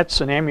bayonets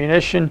and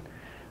ammunition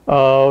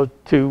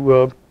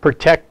to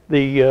protect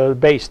the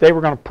base. They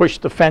were going to push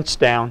the fence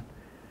down,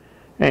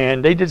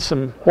 and they did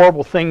some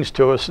horrible things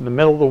to us in the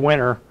middle of the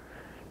winter.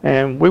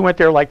 And we went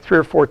there like 3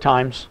 or 4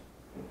 times.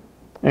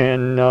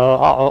 And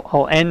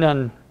I'll end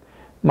on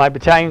my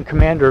battalion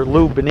commander,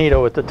 Lou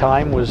Benito, at the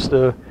time, was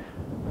the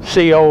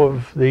CO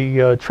of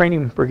the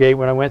training brigade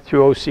when I went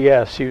through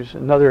OCS. He was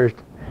another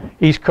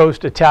East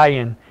Coast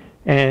Italian,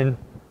 and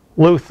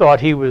Lou thought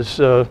he was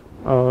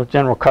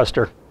General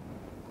Custer.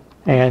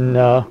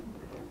 And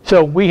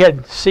so we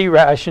had sea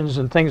rations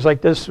and things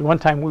like this. One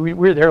time we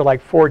were there like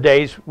 4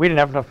 days. We didn't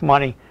have enough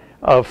money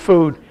of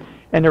food,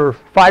 and there were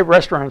 5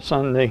 restaurants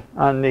on the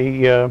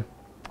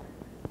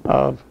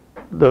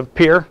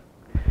pier,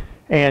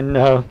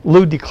 and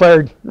Lou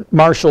declared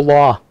martial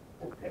law.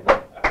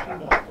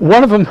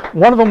 One of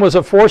them was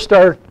a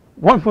 4-star.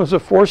 One was a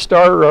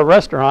 4-star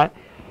restaurant,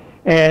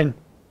 and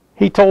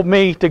he told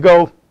me to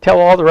go tell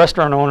all the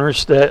restaurant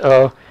owners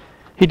that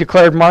he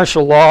declared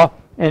martial law,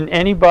 and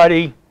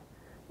anybody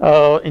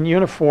in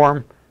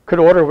uniform could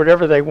order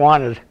whatever they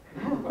wanted,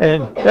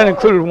 and that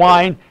included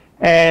wine.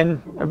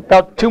 And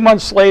about 2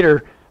 months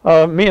later,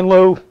 me and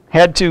Lou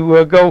had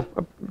to go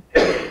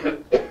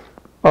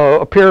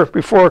appear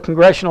before a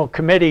congressional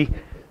committee,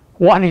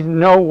 wanting to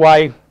know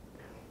why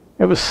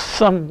it was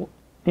some,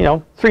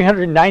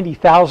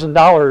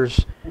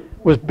 $390,000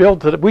 was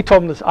billed to the. We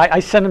told him this. I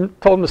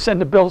told him to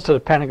send the bills to the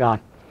Pentagon,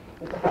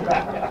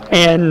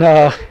 and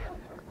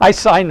I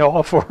signed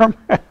off for him.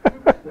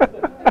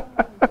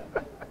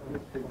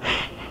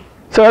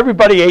 So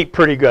everybody ate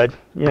pretty good,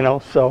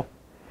 So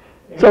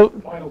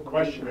final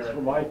question is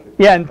for Mike.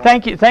 yeah, and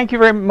thank you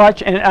very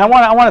much. And I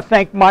want to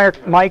thank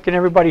Mike and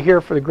everybody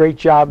here for the great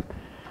job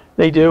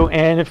they do.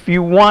 And if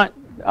you want,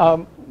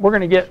 we're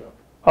going to get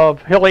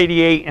Hill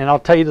 88, and I'll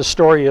tell you the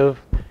story of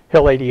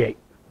Hill 88.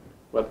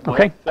 But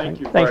Okay. Mike, thank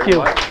you Thank very you.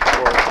 much.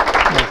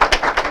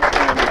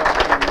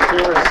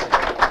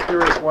 And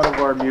here is one of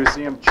our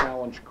museum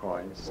challenge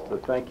coins to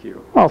thank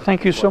you. Oh,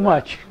 thank you for so that.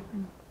 much.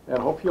 And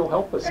hope you'll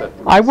help us at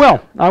the I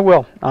will.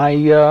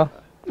 I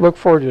look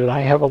forward to it. I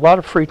have a lot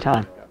of free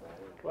time.